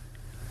way,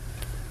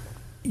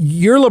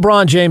 you're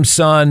LeBron James'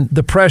 son.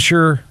 The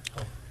pressure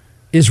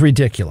is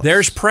ridiculous.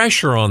 There's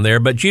pressure on there,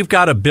 but you've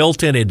got a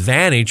built-in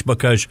advantage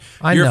because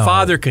your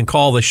father can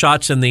call the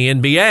shots in the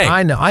NBA.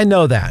 I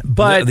know that.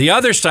 But the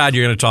other side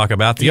you're going to talk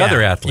about, the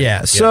other athlete.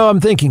 Yeah. So I'm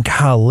thinking,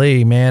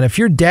 golly, man, if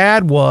your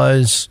dad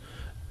was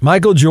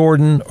Michael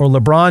Jordan or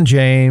LeBron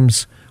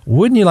James,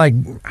 wouldn't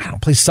you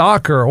play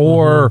soccer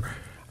or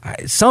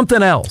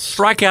something else?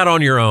 Strike out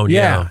on your own.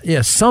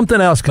 Yeah, something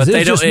else. Because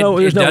it doesn't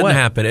way.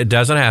 happen. It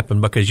doesn't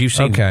happen because you've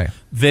seen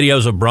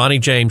videos of Bronny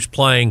James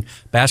playing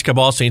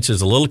basketball since he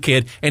was a little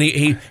kid, and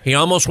he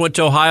almost went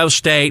to Ohio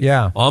State.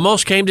 Yeah,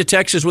 almost came to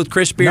Texas with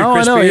Chris Beard. No,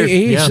 I know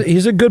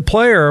he's a good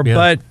player,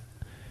 but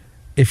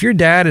if your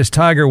dad is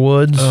Tiger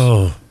Woods,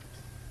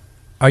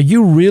 are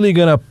you really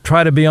going to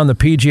try to be on the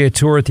PGA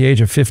Tour at the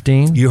age of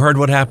 15? You heard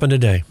what happened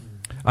today.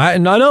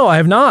 No, I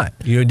have not.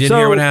 You didn't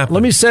hear what happened.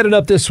 Let me set it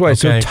up this way. Okay.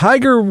 So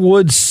Tiger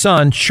Woods'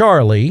 son,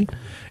 Charlie,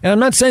 and I'm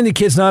not saying the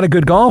kid's not a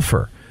good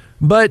golfer,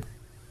 but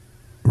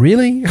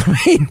really? I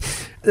mean,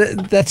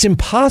 that's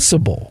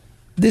impossible.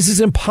 This is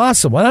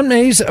impossible. And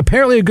he's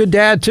apparently a good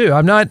dad, too.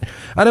 I don't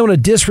want to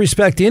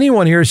disrespect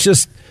anyone here. It's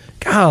just,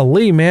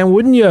 golly, man,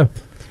 wouldn't you?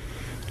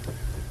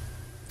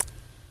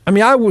 I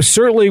mean,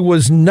 certainly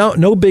was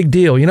no big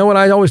deal. You know what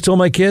I always tell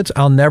my kids?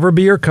 I'll never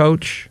be your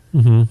coach.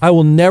 Mm-hmm. I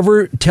will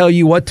never tell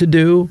you what to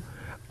do.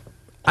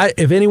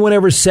 If anyone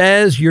ever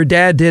says your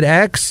dad did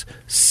X,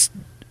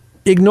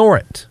 ignore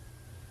it.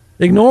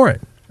 Ignore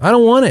it. I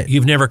don't want it.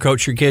 You've never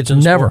coached your kids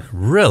in sport? Never.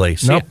 Really?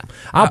 See, nope.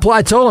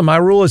 I told him my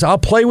rule is I'll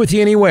play with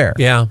you anywhere.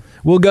 Yeah.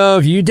 We'll go.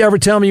 If you ever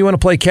tell me you want to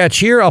play catch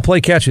here, I'll play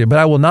catch with you. But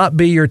I will not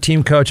be your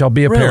team coach. I'll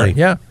be a parent.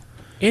 Yeah.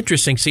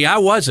 Interesting. See, I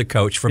was a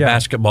coach for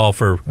basketball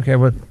for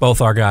both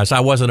our guys.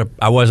 I wasn't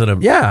a.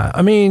 Yeah,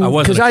 I mean,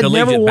 because I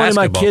never wanted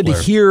my kid to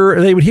hear.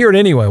 They would hear it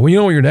anyway. Well, you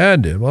know what your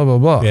dad did. Blah blah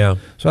blah. Yeah.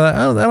 So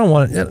I don't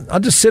want it. I'll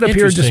just sit up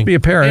here and just be a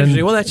parent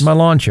in my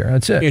lawn chair.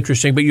 That's it.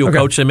 Interesting, but you'll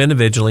coach them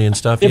individually and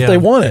stuff. If they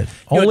want it,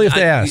 only if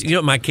they ask. You know,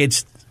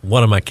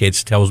 one of my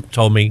kids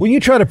told me. Will you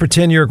try to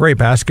pretend you're a great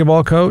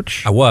basketball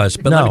coach? I was,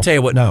 but let me tell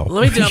you what. No,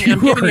 I'm giving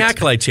you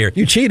accolades here.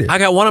 You cheated. I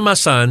got one of my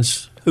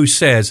sons who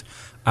says,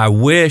 I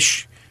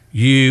wish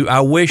you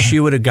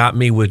would have got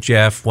me with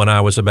Jeff when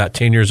I was about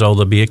 10 years old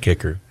to be a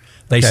kicker.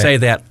 They say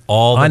that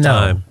all the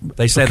time.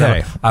 They say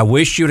that. I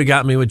wish you would have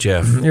got me with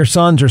Jeff. Your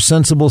sons are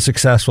sensible,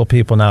 successful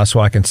people now,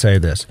 so I can say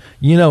this.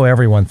 You know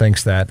everyone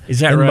thinks that. Is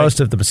that and right? Most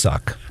of them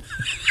suck.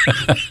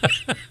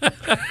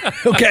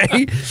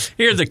 Okay?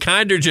 Here, the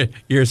kinder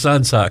your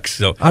son sucks.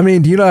 So I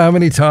mean, do you know how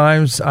many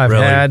times I've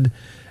had,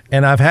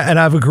 and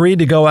I've agreed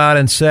to go out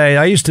and say,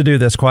 I used to do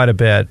this quite a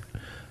bit.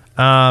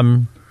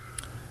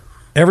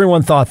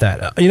 Everyone thought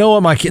that. You know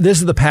what, my kid? This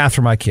is the path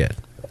for my kid.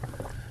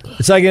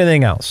 It's like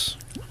anything else.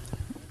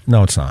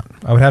 No, it's not.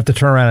 I would have to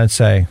turn around and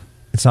say,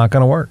 it's not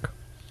going to work.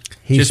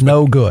 He's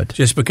no good.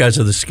 Just because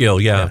of the skill,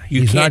 yeah.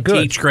 You can't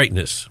teach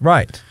greatness.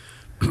 Right.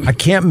 I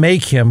can't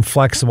make him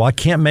flexible. I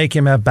can't make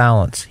him have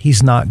balance.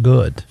 He's not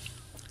good.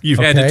 You've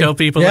had to tell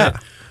people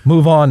that?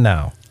 Move on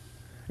now.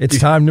 It's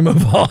time to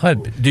move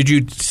on. Did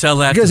you sell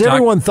that? Because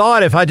everyone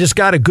thought if I just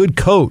got a good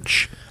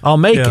coach, I'll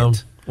make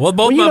it. Well,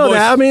 both my boys.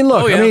 That. I mean,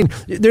 look. I mean,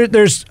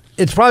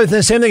 it's probably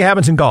the same thing that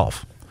happens in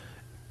golf.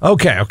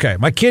 Okay.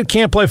 My kid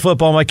can't play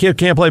football. My kid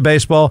can't play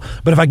baseball.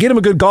 But if I get him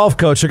a good golf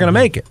coach, they're going to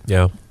make it.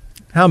 Yeah.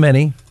 How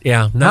many?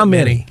 Yeah. How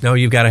many? No,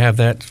 you've got to have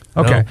that.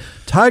 Okay. No.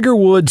 Tiger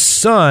Woods'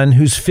 son,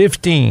 who's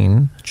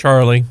 15,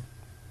 Charlie,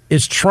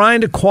 is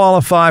trying to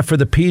qualify for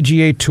the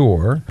PGA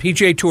Tour.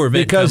 PGA Tour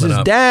event because his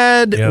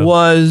dad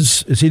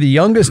is he the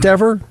youngest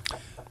ever?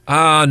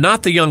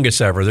 Not the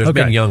youngest ever. There's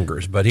been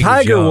youngers, but he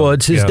Tiger was young.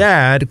 Woods, his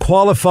dad,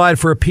 qualified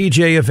for a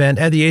PGA event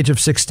at the age of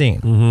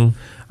 16. Mm-hmm.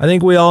 I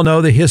think we all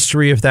know the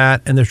history of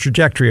that and the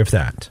trajectory of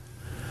that.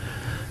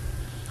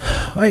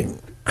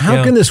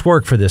 How can this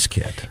work for this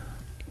kid?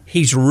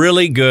 He's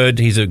really good.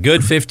 He's a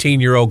good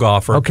 15-year-old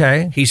golfer.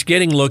 Okay. He's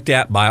getting looked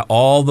at by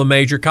all the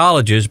major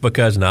colleges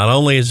because not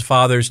only his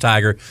father's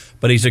Tiger,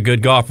 but he's a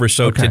good golfer.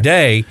 So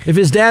today... If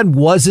his dad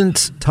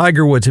wasn't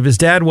Tiger Woods, if his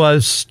dad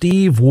was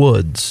Steve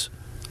Woods,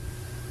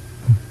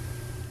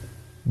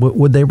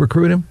 would they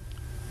recruit him?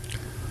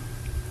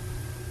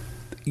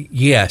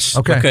 Yes.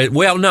 Okay.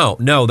 Because,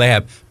 no, they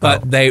have.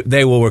 But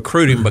they will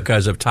recruit him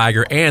because of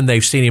Tiger, and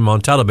they've seen him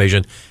on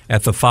television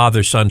at the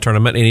father-son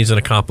tournament, and he's an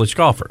accomplished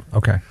golfer.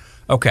 Okay.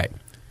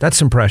 That's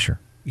some pressure.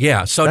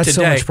 Yeah. So that's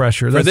today, so much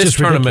pressure. For that's this just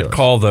tournament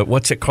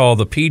ridiculous. called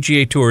the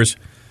PGA Tour's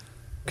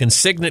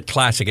Consignet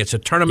Classic. It's a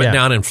tournament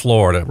down in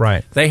Florida.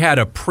 Right. They had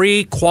a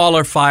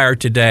pre-qualifier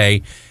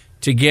today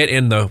to get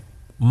in the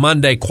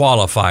Monday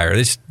qualifier.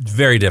 This is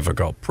very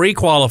difficult.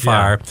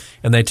 Pre-qualifier,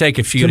 and they take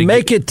a few to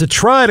make it to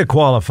try to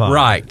qualify.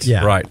 Right,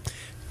 right.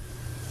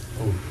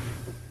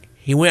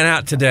 He went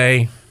out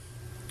today,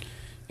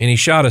 and he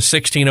shot a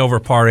 16 over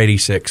par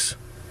 86.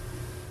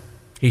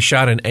 He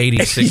shot an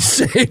 86.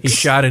 He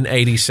shot an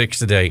 86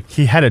 today.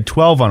 He had a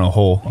 12 on a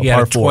hole, He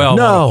had a 12 on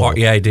a par.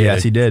 Yeah, he did.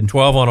 Yes, he did.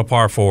 12 on a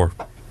par 4.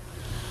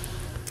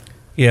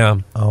 Yeah.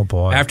 Oh,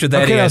 boy. After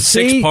that, he had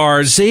 6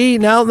 pars. See,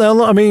 now,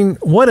 I mean,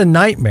 what a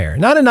nightmare.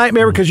 Not a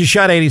nightmare because you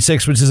shot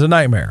 86, which is a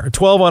nightmare.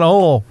 12 on a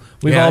hole,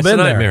 we've all been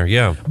there. It's a nightmare,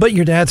 yeah. But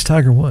your dad's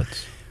Tiger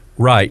Woods.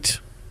 Right.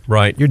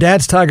 Your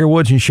dad's Tiger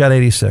Woods and you shot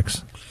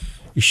 86.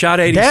 You shot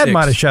 86. Dad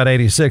might have shot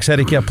 86 had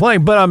he kept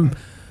playing, but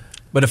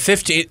But a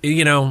 50,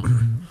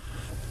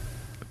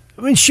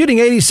 I mean, shooting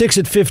 86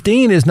 at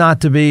 15 is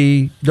not to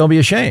be, don't be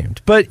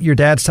ashamed. But your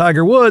dad's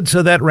Tiger Woods,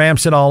 so that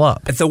ramps it all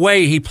up. The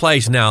way he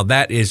plays now,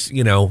 that is,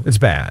 it's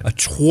bad. A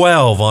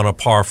 12 on a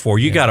par 4.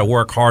 You got to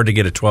work hard to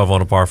get a 12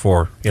 on a par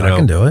 4. I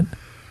can do it.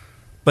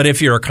 But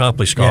if you're an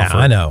accomplished golfer.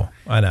 Yeah,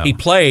 I know. He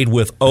played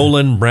with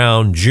Olin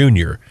Brown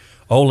Jr.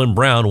 Olin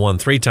Brown won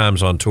 3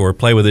 times on tour,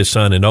 played with his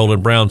son, and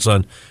Olin Brown's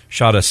son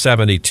shot a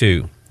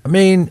 72. I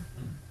mean,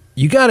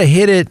 you got to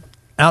hit it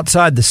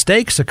outside the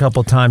stakes a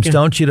couple times,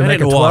 don't you, to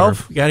make a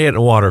 12? You got to hit in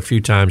the water a few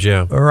times,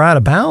 yeah. Or out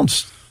of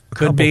bounds.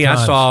 Could be.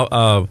 Times. I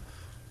saw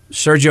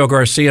Sergio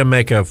Garcia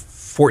make a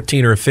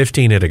 14 or a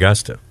 15 at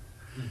Augusta.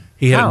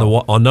 He hit it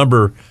on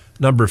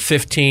number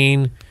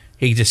 15.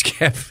 He just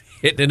kept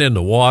hitting it in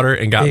the water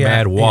and got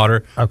mad.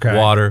 Water,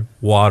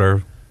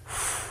 water.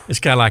 It's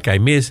kind of like I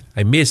miss,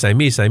 I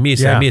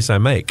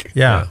make.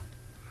 Yeah.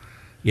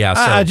 Yeah.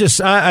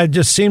 So. I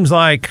just seems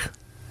like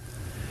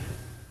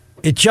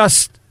it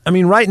just. I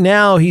mean, right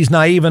now he's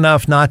naive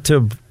enough not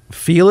to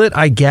feel it,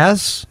 I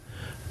guess.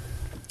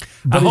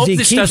 But I hope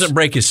this doesn't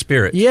break his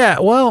spirit. Yeah,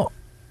 well,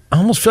 I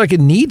almost feel like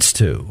it needs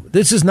to.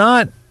 This is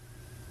not.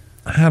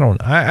 I don't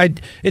know.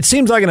 It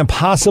seems like an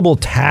impossible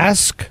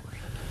task.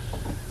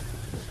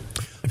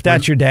 If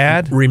that's your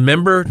dad.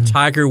 Remember,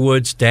 Tiger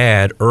Woods'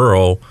 dad,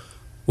 Earl,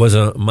 was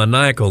a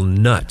maniacal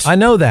nut. I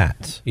know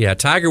that. Yeah,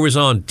 Tiger was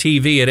on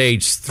TV at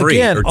age 3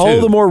 Again, or 2. all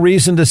the more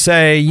reason to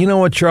say, you know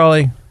what,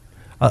 Charlie?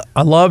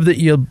 I love that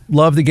you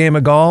love the game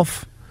of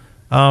golf.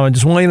 I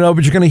just want you to know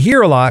what you're going to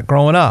hear a lot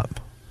growing up.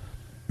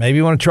 Maybe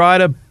you want to try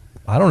to,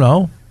 I don't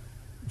know,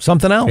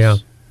 something else. Yeah.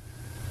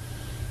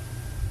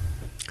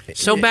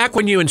 So back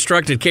when you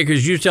instructed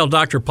kickers, you tell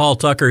Dr. Paul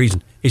Tucker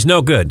he's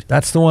no good.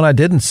 That's the one I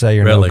didn't say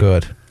you're no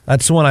good.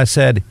 That's the one I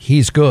said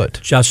he's good.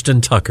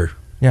 Justin Tucker.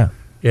 Yeah.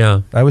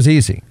 Yeah. That was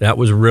easy. That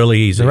was really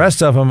easy. The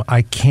rest of them,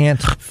 I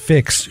can't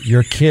fix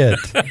your kid.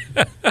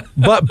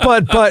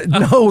 But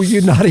no,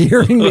 you're not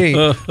hearing me.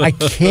 I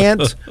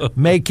can't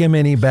make him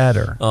any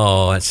better.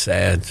 Oh, that's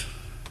sad.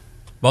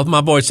 Both of my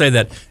boys say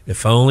that.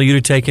 If only you'd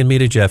have taken me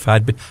to Jeff,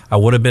 I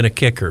would have been a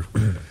kicker.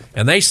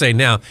 And they say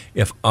now,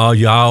 if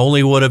y'all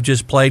only would have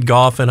just played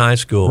golf in high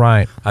school,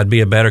 right, I'd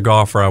be a better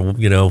golfer.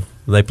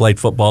 They played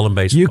football and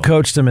baseball. You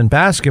coached them in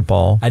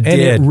basketball. I did.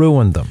 And it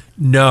ruined them.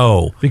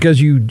 No. Because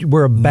you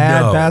were a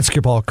bad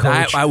basketball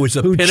coach I was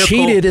who pinnacle.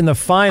 Cheated in the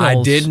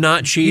finals. I did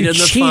not cheat in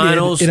the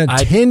finals. In a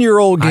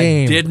 10-year-old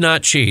game. I did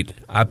not cheat.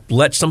 I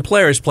let some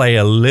players play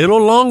a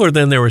little longer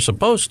than they were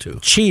supposed to.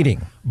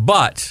 Cheating.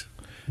 But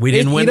we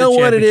didn't win the championship. You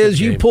know what it is?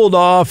 Game. You pulled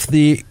off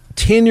the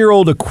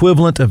 10-year-old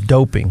equivalent of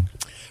doping.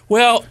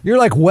 Well, you're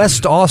like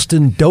West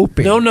Austin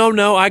doping.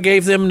 No. I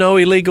gave them no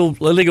illegal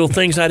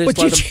things. I just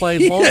let them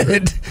play longer.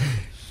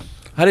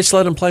 I just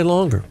let them play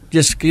longer.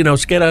 Just,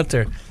 get out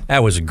there.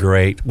 That was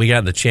great. We got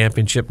in the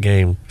championship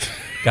game.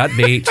 Got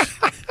beat.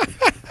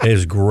 It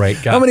was great.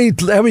 How many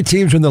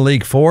teams were in the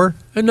league? 4?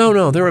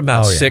 No. There were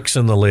about 6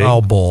 in the league.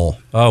 Oh, bull.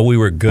 Oh, we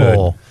were good.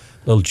 Bull.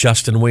 Little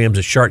Justin Williams,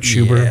 a Shart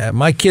Schuber. Yeah,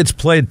 my kids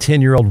played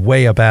 10-year-old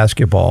way of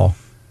basketball.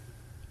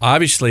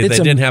 Obviously, they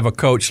didn't have a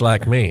coach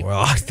like me.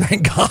 Well,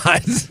 thank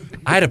God.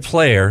 I had a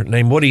player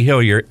named Woody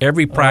Hillier.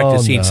 Every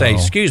practice he'd say,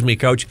 "Excuse me,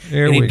 coach."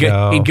 Here and we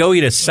go. He'd go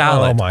eat a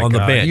salad on the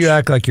bench. You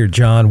act like you're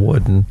John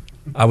Wooden.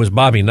 I was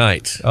Bobby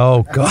Knight.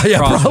 Oh, God. Yeah,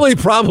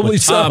 probably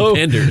so. Tom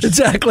Penders.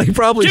 Exactly,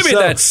 probably so. Give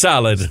me that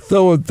salad.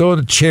 Throw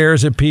the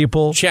chairs at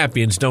people.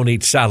 Champions don't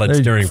eat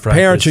salads during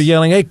practice. Parents are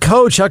yelling, "Hey,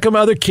 coach, how come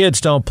other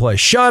kids don't play?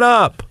 Shut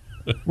up.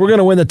 We're going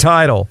to win the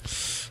title.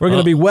 We're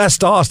going to be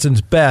West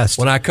Austin's best."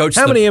 When I coached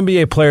How many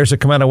NBA players have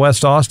come out of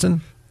West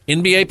Austin?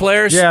 NBA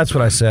players? Yeah, that's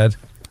what I said.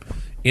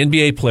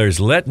 NBA players.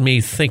 Let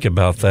me think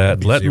about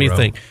that. Let me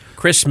think.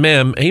 Chris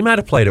Mem, he might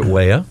have played at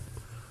Weah.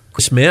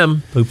 Chris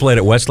Mem, who played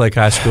at Westlake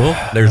High School.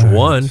 There's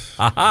one.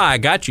 Aha, I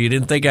got you. You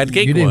didn't think I'd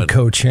kick one. You didn't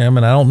coach him,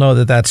 and I don't know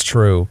that that's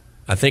true.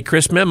 I think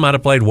Chris Mem might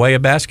have played Weah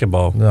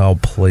basketball. Oh,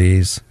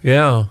 please.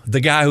 Yeah.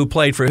 The guy who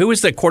played who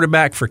was the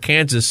quarterback for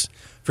Kansas?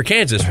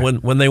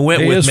 When they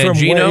went with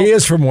Mangino. He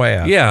is from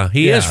Weah. Yeah,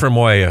 he is from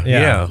Weah.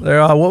 Yeah.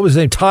 What was his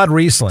name? Todd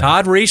Riesling.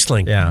 Todd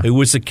Riesling, who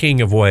was the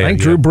king of Weah. I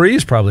think Drew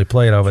Brees probably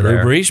played over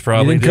there. Drew Brees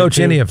probably You didn't coach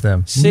any of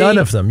them. See? None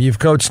of them. You've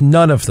coached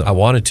none of them. I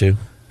wanted to.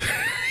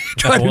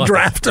 Tried to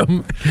draft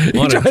them.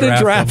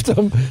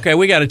 Okay,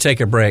 we got to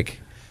take a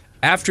break.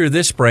 After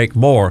this break,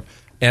 more.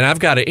 and I've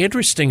got an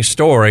interesting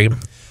story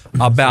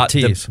about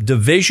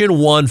Division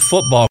I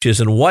football coaches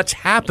and what's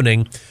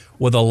happening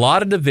with a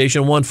lot of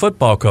Division I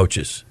football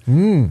coaches.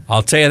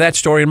 I'll tell you that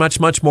story and much,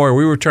 much more.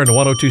 We return to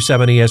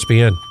 102.7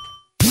 ESPN.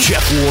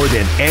 Jeff Ward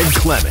and Ed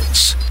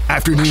Clements.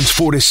 Afternoons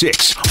 4 to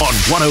 6 on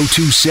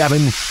 102.7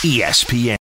 ESPN.